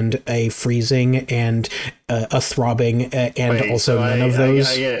stabbing and a freezing and a throbbing and also so none of those.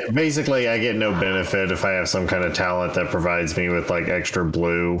 I get no benefit if I have some kind of talent that provides me with like extra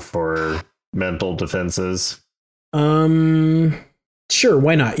blue for mental defenses. Sure,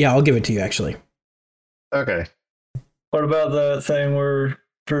 why not? Yeah, I'll give it to you actually. Okay. What about that thing where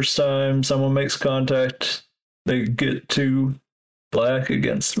first time someone makes contact, they get 2 black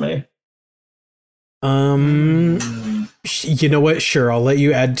against me? You know what? Sure, I'll let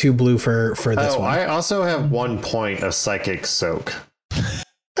you add 2 blue for this one. I also have 1 point of psychic soak.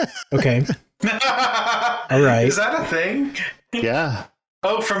 Okay. All right. Is that a thing? Yeah.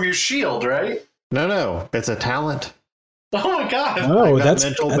 Oh, from your shield, right? No, it's a talent. Oh my god. Oh, got that's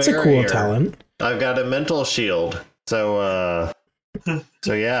mental a cool barrier. talent. I've got a mental shield. So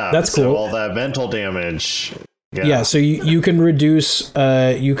yeah. That's so cool. all that mental damage. Yeah, so you can reduce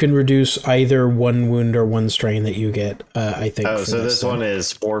either 1 wound or 1 strain that you get, I think. Oh, for so this thing. one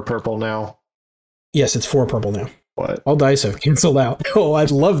is 4 purple now? Yes, it's 4 purple now. What? All dice have canceled out. Oh,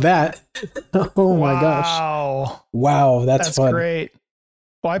 I'd love that. Oh my gosh. Wow, that's fun. Great.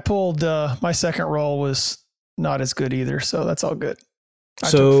 Well, I pulled my second roll was not as good either, so that's all good. I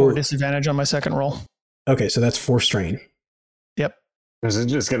took 4 disadvantage on my second roll. Okay, so that's 4 strain. Yep. This is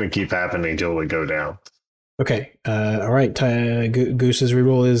just going to keep happening until we go down. Okay. All right. Goose's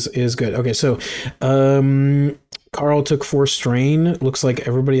reroll is good. Okay, so Carl took 4 strain. Looks like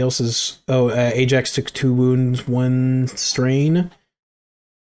everybody else is. Oh, Ajax took 2 wounds, 1 strain.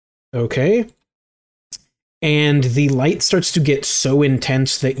 Okay. and the light starts to get so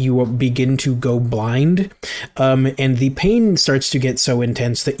intense that you begin to go blind, and the pain starts to get so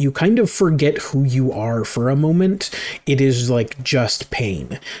intense that you kind of forget who you are for a moment. It is like just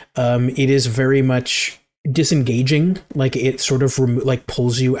pain. It is very much disengaging, like it sort of like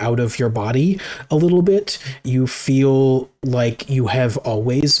pulls you out of your body a little bit. You feel like you have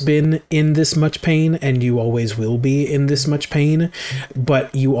always been in this much pain, and you always will be in this much pain,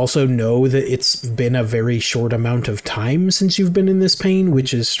 but you also know that it's been a very short amount of time since you've been in this pain,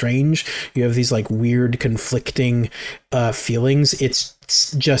 which is strange. You have these like weird conflicting feelings. It's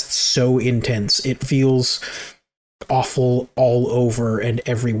just so intense. It feels awful all over and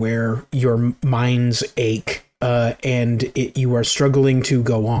everywhere. Your minds ache, and you are struggling to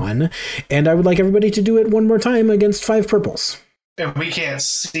go on. And I would like everybody to do it one more time against 5 purples. And we can't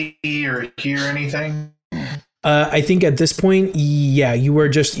see or hear anything. I think at this point, yeah, you are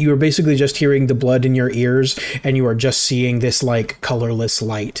basically just hearing the blood in your ears, and you are just seeing this like colorless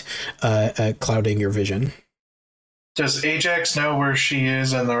light clouding your vision. Does Ajax know where she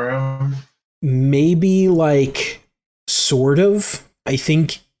is in the room? Maybe like sort of. I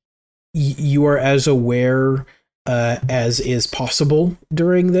think you are as aware as is possible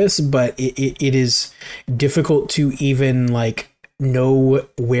during this, but it is difficult to even like know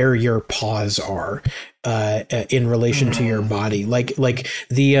where your paws are in relation to your body. Like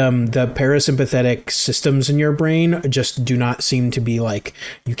the parasympathetic systems in your brain just do not seem to be like,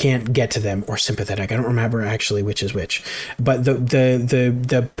 you can't get to them, or sympathetic. I don't remember actually which is which, but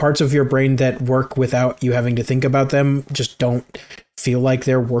the parts of your brain that work without you having to think about them just don't feel like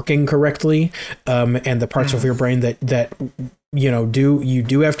they're working correctly. And the parts of your brain that you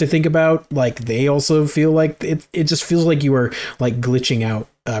do have to think about, like, they also feel like it just feels like you are like glitching out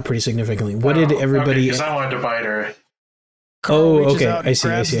pretty significantly. What did everybody? Because I wanted to bite her. Carl reaches okay. out and I see.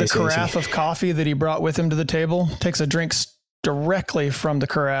 grabs the carafe of coffee that he brought with him to the table, takes a drink directly from the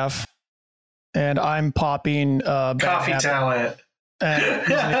carafe, and I'm popping coffee talent.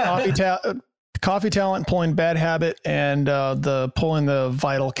 And coffee talent, pulling bad habit, and pulling the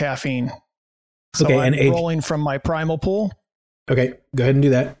vital caffeine. So Okay, I'm and rolling from my primal pool. Okay, go ahead and do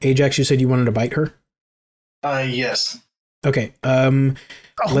that. Ajax, you said you wanted to bite her? Yes. Okay. Oh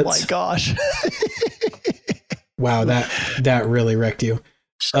my gosh. Wow, that really wrecked you.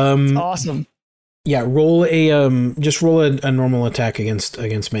 Awesome. Yeah, roll a normal attack against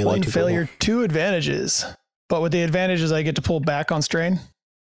melee. One failure, 2 advantages. But with the advantages, I get to pull back on strain.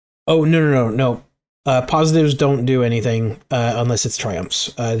 Oh, no. Positives don't do anything unless it's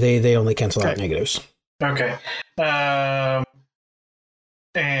triumphs. They only cancel out negatives. Okay.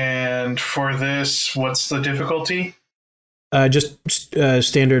 And for this, what's the difficulty? Just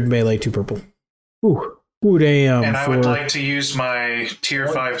standard melee 2 purple. Ooh damn. And I would like to use my tier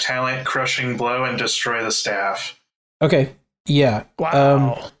 5 talent, crushing blow, and destroy the staff. Okay. Yeah.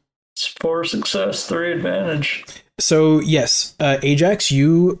 Wow. It's 4 success, 3 advantage. So yes, Ajax,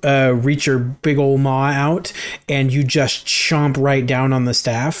 you reach your big old maw out, and you just chomp right down on the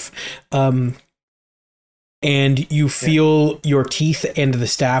staff. And you feel your teeth and the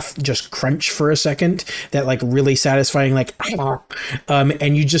staff just crunch for a second, that like really satisfying, like,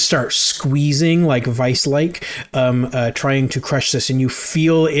 and you just start squeezing like vice-like, trying to crush this, and you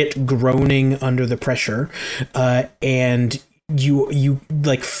feel it groaning under the pressure, and you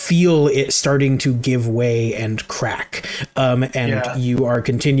like feel it starting to give way and crack, you are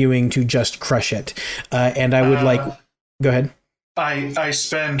continuing to just crush it, and I would like, go ahead. I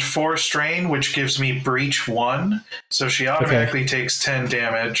spend 4 strain, which gives me breach 1, so she automatically takes 10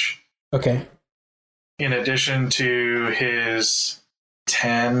 damage. Okay. In addition to his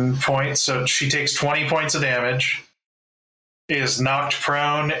 10 points, so she takes 20 points of damage, is knocked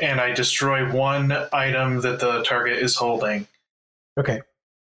prone, and I destroy 1 item that the target is holding. Okay.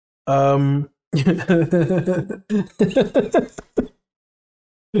 You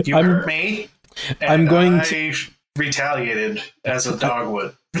hurt me. I'm going to retaliated as a dog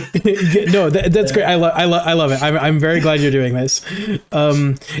would. No, that's great. I love it. I'm very glad you're doing this.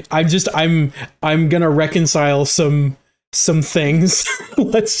 I'm gonna reconcile some things.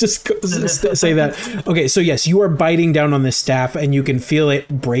 Let's just say that. Okay, so yes, you are biting down on this staff, and you can feel it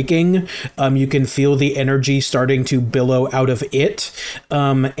breaking. You can feel the energy starting to billow out of it,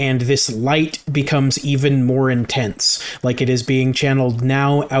 and this light becomes even more intense, like it is being channeled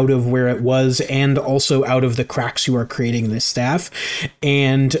now out of where it was, and also out of the cracks you are creating this staff,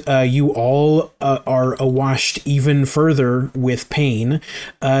 and you all are awashed even further with pain.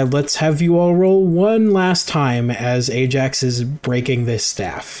 Let's have you all roll one last time as Ajax is breaking this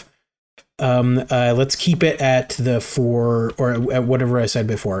staff. Let's keep it at the 4 or at whatever I said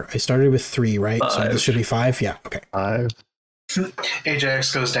before. I started with 3, right? 5. So this should be 5. Yeah. Okay. 5.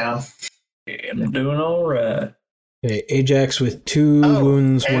 Ajax goes down. I'm doing all right. Okay. Ajax with 2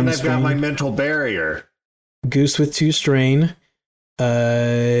 wounds, and 1 I've strain. got my mental barrier. Goose with 2 strain.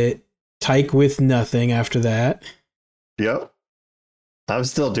 Tyke with nothing after that. Yep. I'm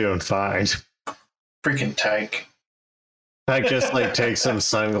still doing fine. Freaking Tyke. Tyke just like takes some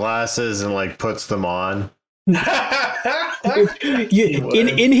sunglasses and like puts them on. In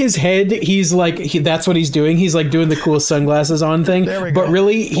his head, he's like that's what he's doing. He's like doing the cool sunglasses on thing. But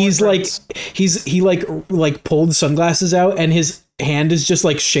really, he's like he pulled sunglasses out, and his hand is just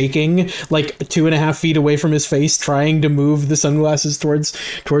like shaking like 2.5 feet away from his face, trying to move the sunglasses towards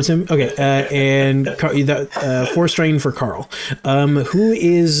him. Okay, and 4 strain for Carl. Who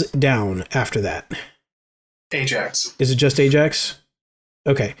is down after that? Ajax. Is it just Ajax?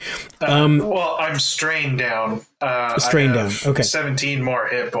 Okay. Well, I'm strained down. Strained down. Okay. 17 more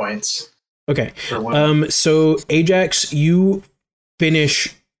hit points. Okay. So Ajax, you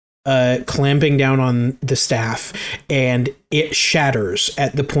finish clamping down on the staff, and it shatters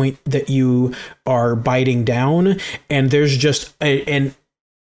at the point that you are biting down, and there's just an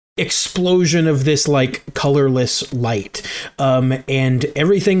explosion of this like colorless light, and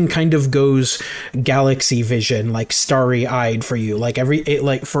everything kind of goes galaxy vision, like starry eyed for you,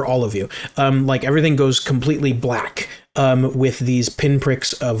 like for all of you, like everything goes completely black with these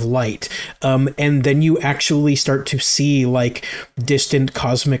pinpricks of light, and then you actually start to see like distant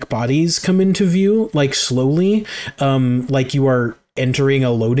cosmic bodies come into view, like slowly, like you are entering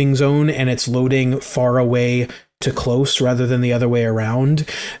a loading zone, and it's loading far away to close rather than the other way around.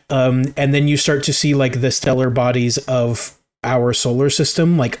 And then you start to see like the stellar bodies of our solar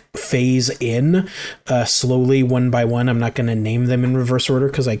system like phase in slowly, one by one. I'm not going to name them in reverse order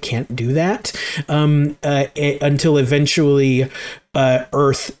because I can't do that, until eventually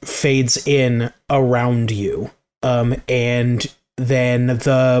Earth fades in around you, and then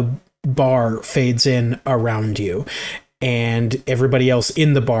the bar fades in around you, and everybody else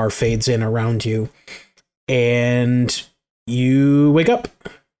in the bar fades in around you. And you wake up,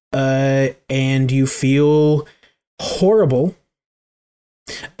 and you feel horrible.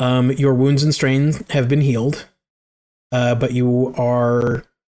 Your wounds and strains have been healed, but you are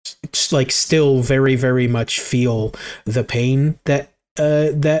like still very, very much feel the pain that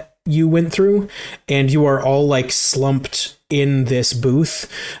you went through, and you are all like slumped in this booth.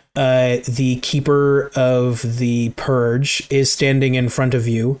 The keeper of the purge is standing in front of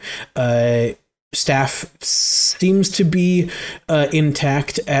you. Staff seems to be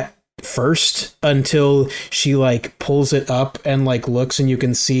intact at first, until she like pulls it up and like looks, and you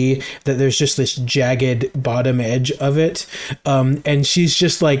can see that there's just this jagged bottom edge of it, and she's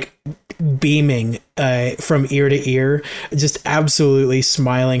just like beaming from ear to ear, just absolutely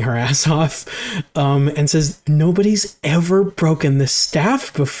smiling her ass off, and says, "Nobody's ever broken the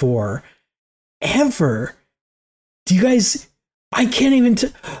staff before, ever. Do you guys? I can't even.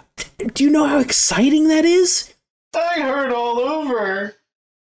 Do you know how exciting that is? I heard all over.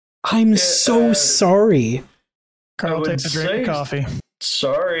 I'm so sorry." Carl takes a drink of coffee.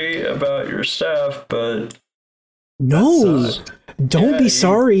 Sorry about your staff, but no, don't be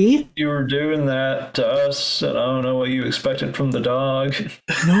sorry. You were doing that to us, and I don't know what you expected from the dog.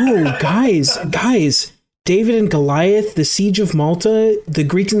 No, guys, David and Goliath, the Siege of Malta, the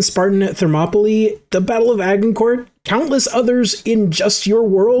Greeks and Spartan at Thermopylae, the Battle of Agincourt, countless others in just your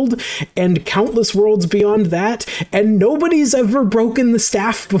world, and countless worlds beyond that, and nobody's ever broken the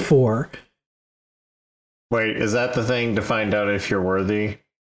staff before. Wait, is that the thing to find out if you're worthy?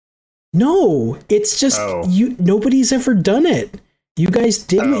 No, it's just nobody's ever done it. You guys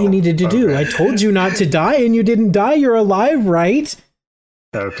did what you needed to do. I told you not to die, and you didn't die. You're alive, right?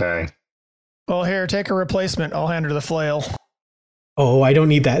 Okay. Well, here, take a replacement. I'll hand her the flail. Oh, I don't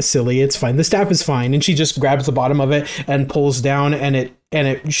need that, silly. It's fine. The staff is fine. And she just grabs the bottom of it and pulls down, and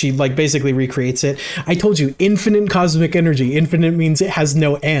she like basically recreates it. I told you, infinite cosmic energy. Infinite means it has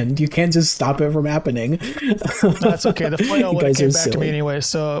no end. You can't just stop it from happening. That's okay. The flail would have came back silly to me anyway,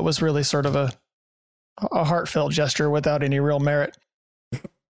 so it was really sort of a heartfelt gesture without any real merit.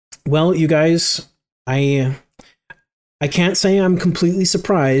 Well, you guys, I can't say I'm completely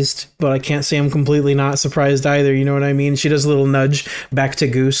surprised, but I can't say I'm completely not surprised either. You know what I mean? She does a little nudge back to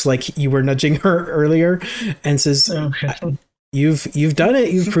Goose, like you were nudging her earlier, and says, okay. You've done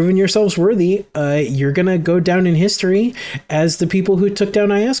it. You've proven yourselves worthy. You're going to go down in history as the people who took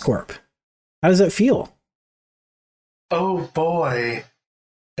down IS Corp. How does that feel? Oh boy.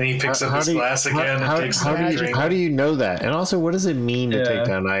 And he picks up his glass again and takes a drink. How do you know that? And also, what does it mean to take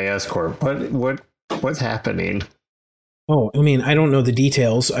Yeah. down IS Corp? What's happening? Oh, I mean, I don't know the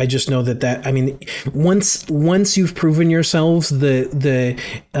details. I just know that I mean, once you've proven yourselves, the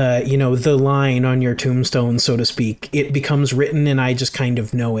line on your tombstone, so to speak, it becomes written, and I just kind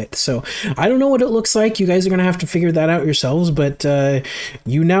of know it. So I don't know what it looks like. You guys are gonna have to figure that out yourselves. But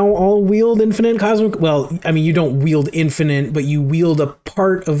you now all wield infinite cosmic. Well, I mean, you don't wield infinite, but you wield a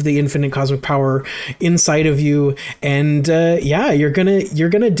part of the infinite cosmic power inside of you, and you're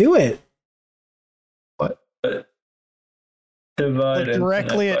gonna do it. Divide Look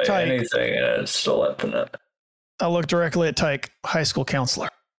directly infinite at by Tyke. anything, and it's still infinite. I look directly at Tyke, high school counselor.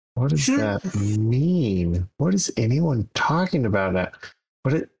 What does that mean? What is anyone talking about?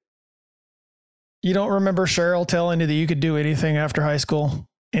 You don't remember Cheryl telling you that you could do anything after high school?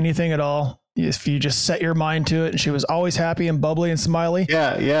 Anything at all? If you just set your mind to it, and she was always happy and bubbly and smiley?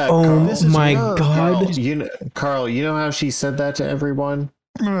 Yeah. Oh Carl, This is my her, God. Carl, you know how she said that to everyone?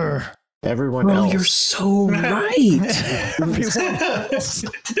 Ugh. Everyone Bro, else. you're so right. Everyone else.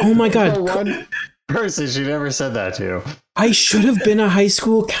 Oh my The God. one person she never said that to. I should have been a high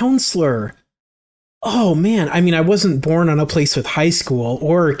school counselor. Oh man, I mean, I wasn't born on a place with high school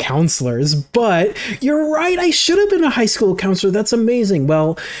or counselors, but you're right. I should have been a high school counselor. That's amazing.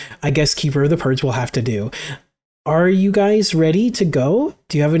 Well, I guess Keeper of the Purge will have to do. Are you guys ready to go?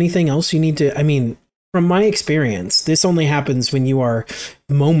 Do you have anything else you need to? I mean, from my experience, this only happens when you are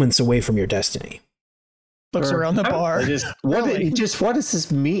moments away from your destiny. Looks Sure. around the bar. What does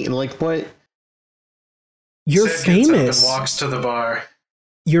this mean? Like what? You're Sid gets up famous. and walks to the bar.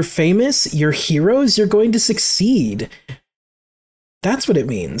 You're famous. You're heroes. You're going to succeed. That's what it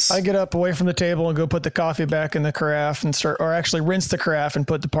means. I get up away from the table and go put the coffee back in the carafe and actually rinse the carafe and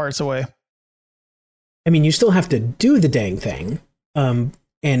put the parts away. I mean, you still have to do the dang thing.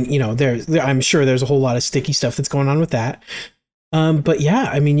 And you know, I'm sure there's a whole lot of sticky stuff that's going on with that. But yeah,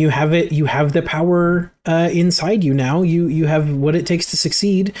 I mean, you have the power inside you now. You have what it takes to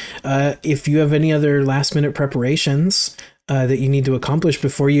succeed. If you have any other last minute preparations that you need to accomplish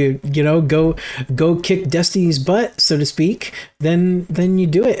before you go kick Destiny's butt, so to speak, then you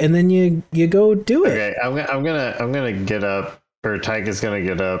do it, and then you go do it. Okay, I'm gonna get up, or Tyke is gonna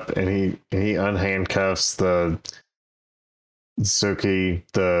get up, and he unhandcuffs the Suki,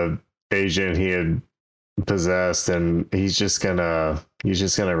 the agent he had possessed, and he's just gonna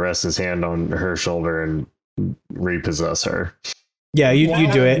rest his hand on her shoulder and repossess her. Yeah, you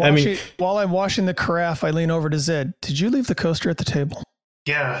do it. I mean, while I'm washing the carafe, I lean over to Zed. Did you leave the coaster at the table?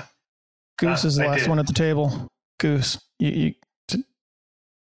 Yeah. Goose is the I last did. one at the table. Goose, you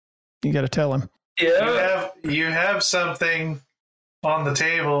got to tell him. Yeah. You have something on the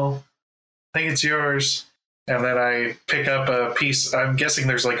table. I think it's yours. And then I pick up a piece. I'm guessing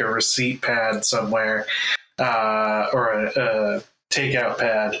there's like a receipt pad somewhere, or a takeout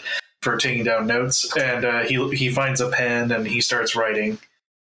pad for taking down notes. And he finds a pen and he starts writing.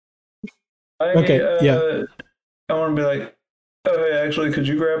 Okay, yeah. I want to be like, oh, hey, actually, could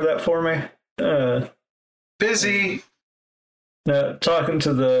you grab that for me? Busy. No, talking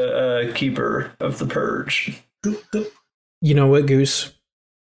to the keeper of the purge. you know what, Goose?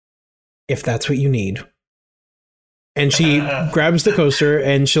 If that's what you need. And she grabs the coaster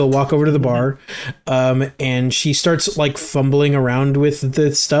and she'll walk over to the bar. And she starts like fumbling around with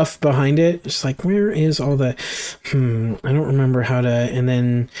the stuff behind it. It's like, where is all the, I don't remember how to,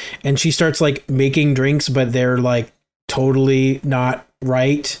 and she starts like making drinks, but they're like totally not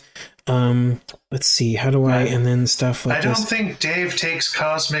right. Let's see, how do I, and then stuff like I don't this. think Dave takes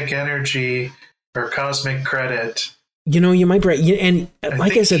cosmic energy or cosmic credit. You know, you might, and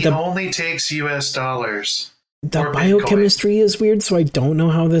like I think said, he the only takes US dollars. The or biochemistry is weird, so I don't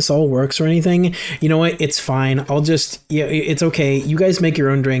know how this all works or anything. You know what? It's fine. I'll just, it's okay. You guys make your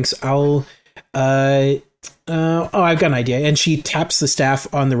own drinks. I've got an idea. And she taps the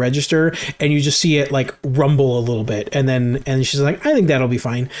staff on the register, and you just see it like rumble a little bit, and she's like, I think that'll be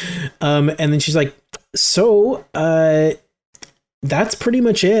fine. And then she's like, so, that's pretty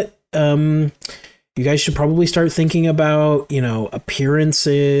much it. You guys should probably start thinking about,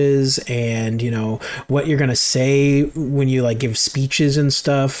 appearances and, what you're going to say when you like give speeches and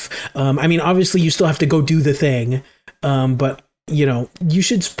stuff. I mean, obviously you still have to go do the thing. But you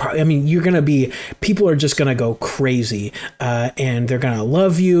should you're going to be, people are just going to go crazy, and they're going to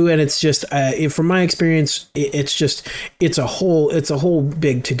love you. And it's just, from my experience, it's a whole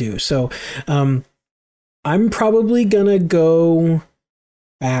big to do. So, I'm probably going to go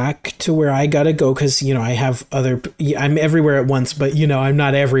back to where I gotta go because I have I'm everywhere at once, but I'm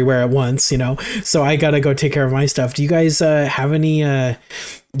not everywhere at once, so I gotta go take care of my stuff. Do you guys have any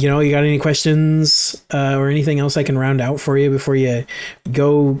you got any questions or anything else I can round out for you before you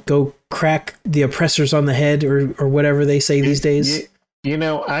go crack the oppressors on the head or whatever they say these days?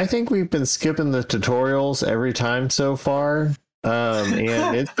 I think we've been skipping the tutorials every time so far.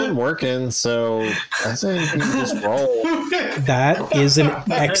 And it's been working, so I think we can just roll. That is an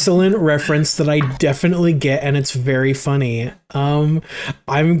excellent reference that I definitely get, and it's very funny. I'm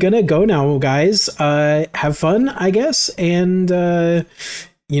gonna go now, guys. Have fun, I guess, and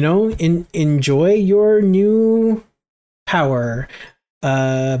enjoy your new power.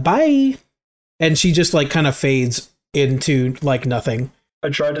 Bye. And she just like kind of fades into like nothing. I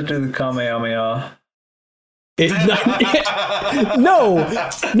tried to do the Kamehameha. No,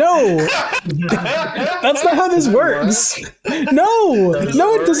 that's not how this works. No,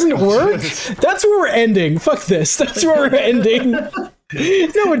 it doesn't work. That's where we're ending. Fuck this. That's where we're ending. No,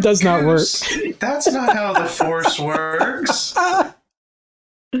 it does not work. That's not how the Force works.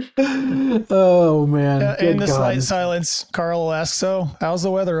 Oh man! In the slight silence, Carl asks, "So, how's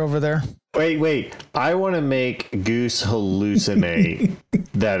the weather over there?" Wait. I want to make Goose hallucinate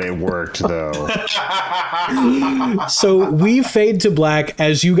that it worked, though. So we fade to black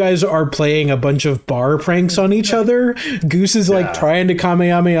as you guys are playing a bunch of bar pranks on each other. Goose is like trying to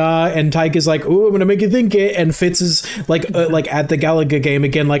Kamehameha, and Tyke is like, "Ooh, I'm gonna make you think it." And Fitz is like at the Galaga game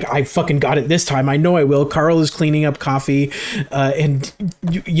again, like, "I fucking got it this time. I know I will." Carl is cleaning up coffee, and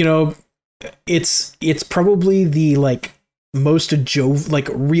it's probably the like most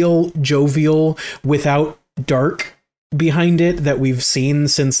real jovial without dark behind it that we've seen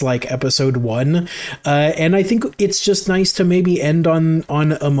since like episode 1, and I think it's just nice to maybe end on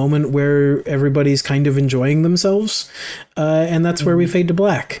a moment where everybody's kind of enjoying themselves, and that's where we fade to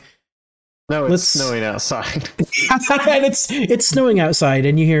black. No, it's snowing outside. And it's snowing outside,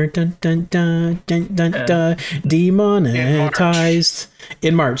 and you hear dun dun dun dun dun dun, demonetized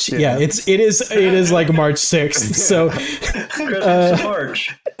in March. Yeah, it is like March 6th. So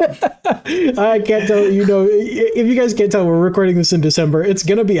March. I can't tell. If you guys can't tell, we're recording this in December. It's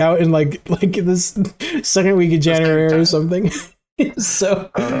gonna be out in like this second week of January or something. So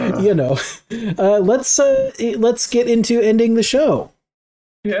let's get into ending the show.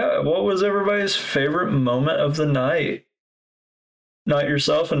 Yeah, what was everybody's favorite moment of the night? Not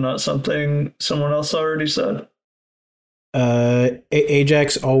yourself and not something someone else already said.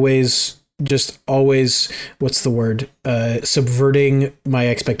 Ajax always, what's the word? Subverting my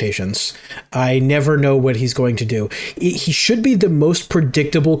expectations. I never know what he's going to do. He should be the most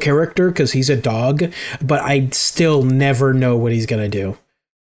predictable character because he's a dog, but I still never know what he's going to do.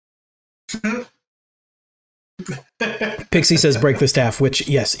 Pixie says break the staff, which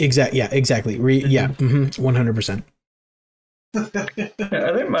yes, exactly. 100%.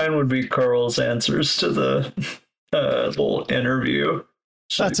 I think mine would be Carl's answers to the little interview.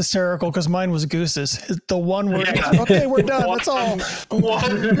 That's hysterical because mine was Goose's. The one word. Yeah. Okay, we're done. That's all.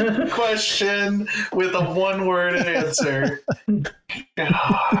 One question with a one-word answer.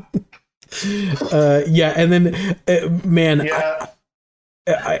 Yeah, and then man. Yeah.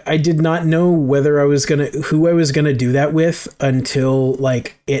 I did not know who I was gonna do that with until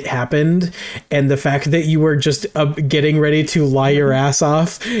like it happened, and the fact that you were just getting ready to lie your ass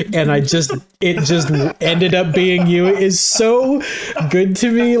off, and it just ended up being you is so good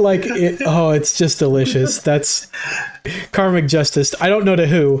to me. Like it's just delicious. That's karmic justice. I don't know to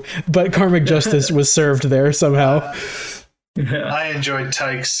who, but karmic justice was served there somehow. I enjoyed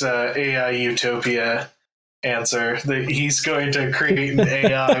Tyke's AI Utopia answer that he's going to create an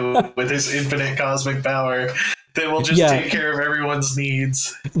AI with his infinite cosmic power that will just take care of everyone's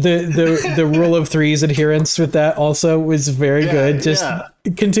needs. The rule of threes adherence with that also was very good. Just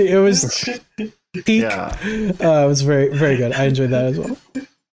continue. It was peak. It was very, very good. I enjoyed that as well.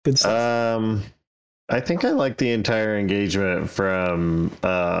 Good stuff. I think I like the entire engagement from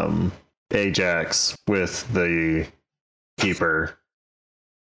Ajax with the Keeper.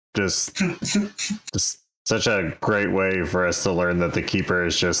 Just such a great way for us to learn that the Keeper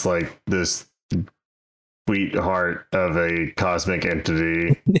is just like this sweetheart of a cosmic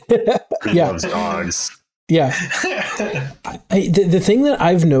entity who loves dogs. Yeah. The thing that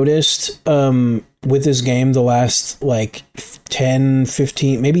I've noticed with this game the last like 10,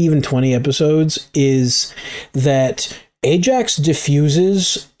 15, maybe even 20 episodes is that Ajax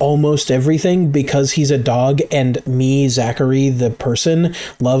diffuses almost everything because he's a dog, and me, Zachary, the person,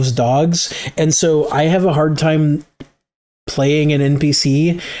 loves dogs. And so I have a hard time playing an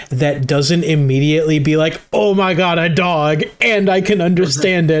NPC that doesn't immediately be like, oh my god, a dog, and I can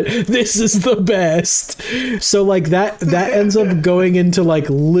understand it. This is the best. So like that ends up going into like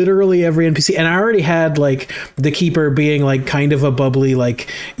literally every NPC. And I already had like the keeper being like kind of a bubbly, like,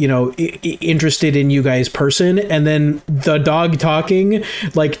 you know, interested in you guys person, and then the dog talking,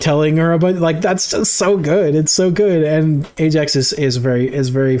 like telling her about, like, that's just so good. It's so good. And Ajax is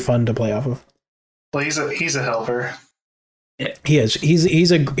very fun to play off of. Well, he's a helper. He is.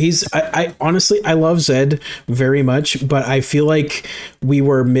 I honestly, I love Zed very much, but I feel like we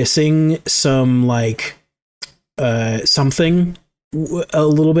were missing some like something a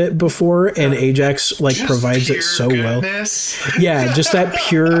little bit before, and Ajax like Just provides it pure so goodness. well. Yeah, just that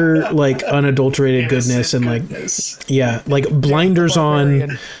pure like unadulterated goodness, and like yeah, like blinders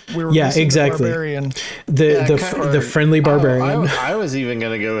on. Yeah, exactly. The friendly barbarian. I was even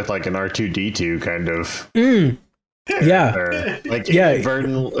gonna go with like an R2D2 kind of. Yeah, or, like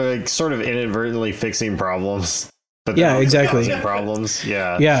like sort of inadvertently fixing problems. But yeah, exactly. Problems.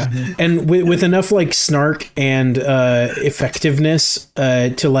 Yeah. Yeah. And with enough like snark and effectiveness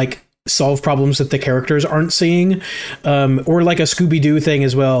to like solve problems that the characters aren't seeing, or like a Scooby-Doo thing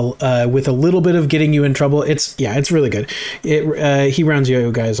as well, with a little bit of getting you in trouble. It's really good. He rounds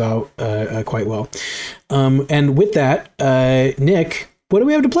you guys out quite well. And with that, Nick, what do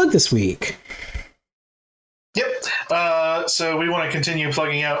we have to plug this week? Yep. So we want to continue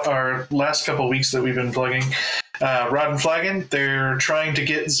plugging out our last couple weeks that we've been plugging. Rod and Flagon, they're trying to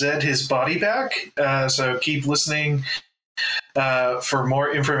get Zed his body back. So keep listening for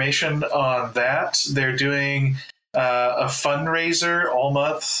more information on that. They're doing a fundraiser all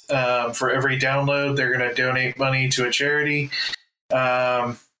month. For every download, they're going to donate money to a charity.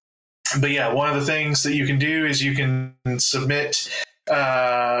 But yeah, one of the things that you can do is you can submit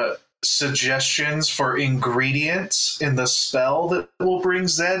suggestions for ingredients in the spell that will bring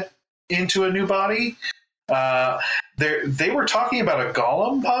Zed into a new body. They were talking about a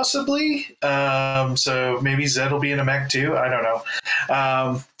golem possibly, so maybe Zed will be in a mech too. I don't know.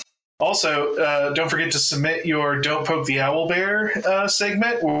 Also, don't forget to submit your Don't Poke the Owlbear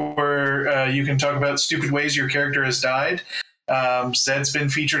segment, where you can talk about stupid ways your character has died. Zed's been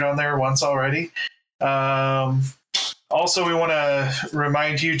featured on there once already. Also, we want to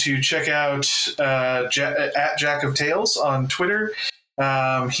remind you to check out at Jack of Tales on Twitter.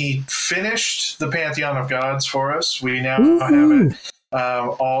 He finished the Pantheon of Gods for us. We now have it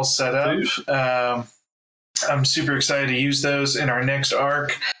all set up. I'm super excited to use those in our next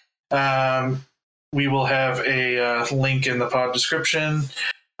arc. We will have a link in the pod description.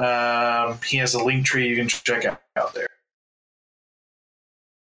 He has a link tree you can check out there.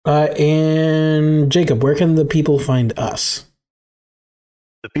 And Jacob, where can the people find us?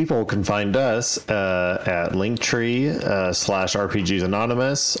 The people can find us at Linktree /RPGs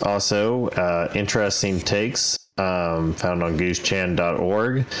Anonymous. Also, interesting takes found on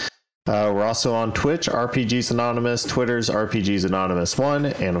goosechan.org. We're also on Twitch, RPGs Anonymous, Twitter's RPGs Anonymous 1,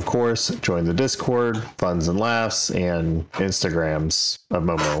 and of course, join the Discord, Funs and Laughs, and Instagrams of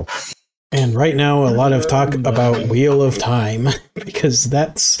Momo. And right now, a lot of talk about Wheel of Time, because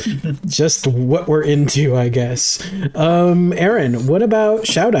that's just what we're into, I guess. Aaron, what about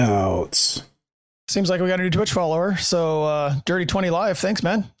shout-outs? Seems like we got a new Twitch follower. So, Dirty 20 Live, thanks,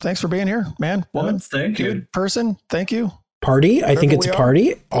 man. Thanks for being here, man, woman, thank you. dude, person. Thank you. Party, I think it's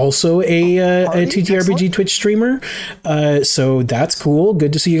Party, also a TTRPG excellent. Twitch streamer. So that's cool.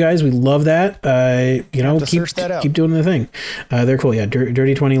 Good to see you guys. We love that. Keep doing the thing. They're cool. Yeah,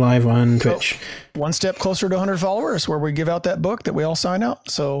 Dirty 20 Live on Twitch. One step closer to 100 followers, where we give out that book that we all sign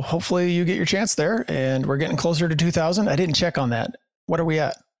out. So hopefully you get your chance there, and we're getting closer to 2,000. I didn't check on that. What are we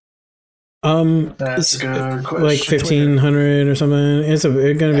at? That's it's a good question. like 1,500 or something. It's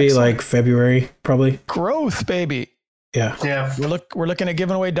going to be like February, probably. Growth, baby. Yeah. We're looking at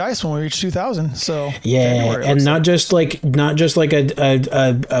giving away dice when we reach 2,000. So yeah, and not just like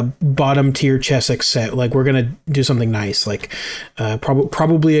a bottom tier Chessex set. Like we're gonna do something nice, like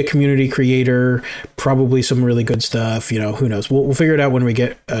probably a community creator, probably some really good stuff. You know, who knows? We'll figure it out when we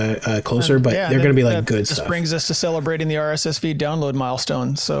get closer. But they're gonna be like good stuff. This brings us to celebrating the RSS feed download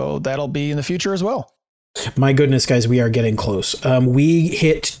milestone. So that'll be in the future as well. My goodness, guys, we are getting close. We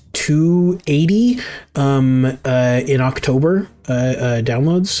hit 280 in October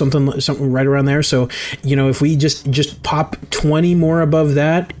downloads, something right around there. So, you know, if we just pop 20 more above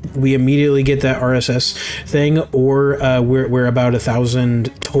that, we immediately get that RSS thing, or we're about 1,000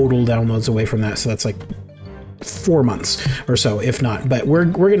 total downloads away from that. So that's like 4 months or so, if not, but we're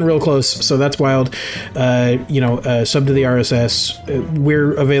getting real close. So that's wild. Sub to the RSS.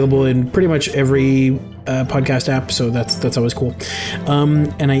 We're available in pretty much every podcast app, so that's always cool.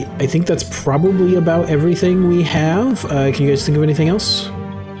 And I think that's probably about everything we have. Can you guys think of anything else?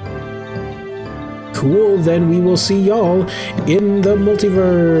 Cool, then we will see y'all in the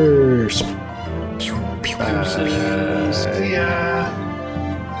multiverse. Yeah.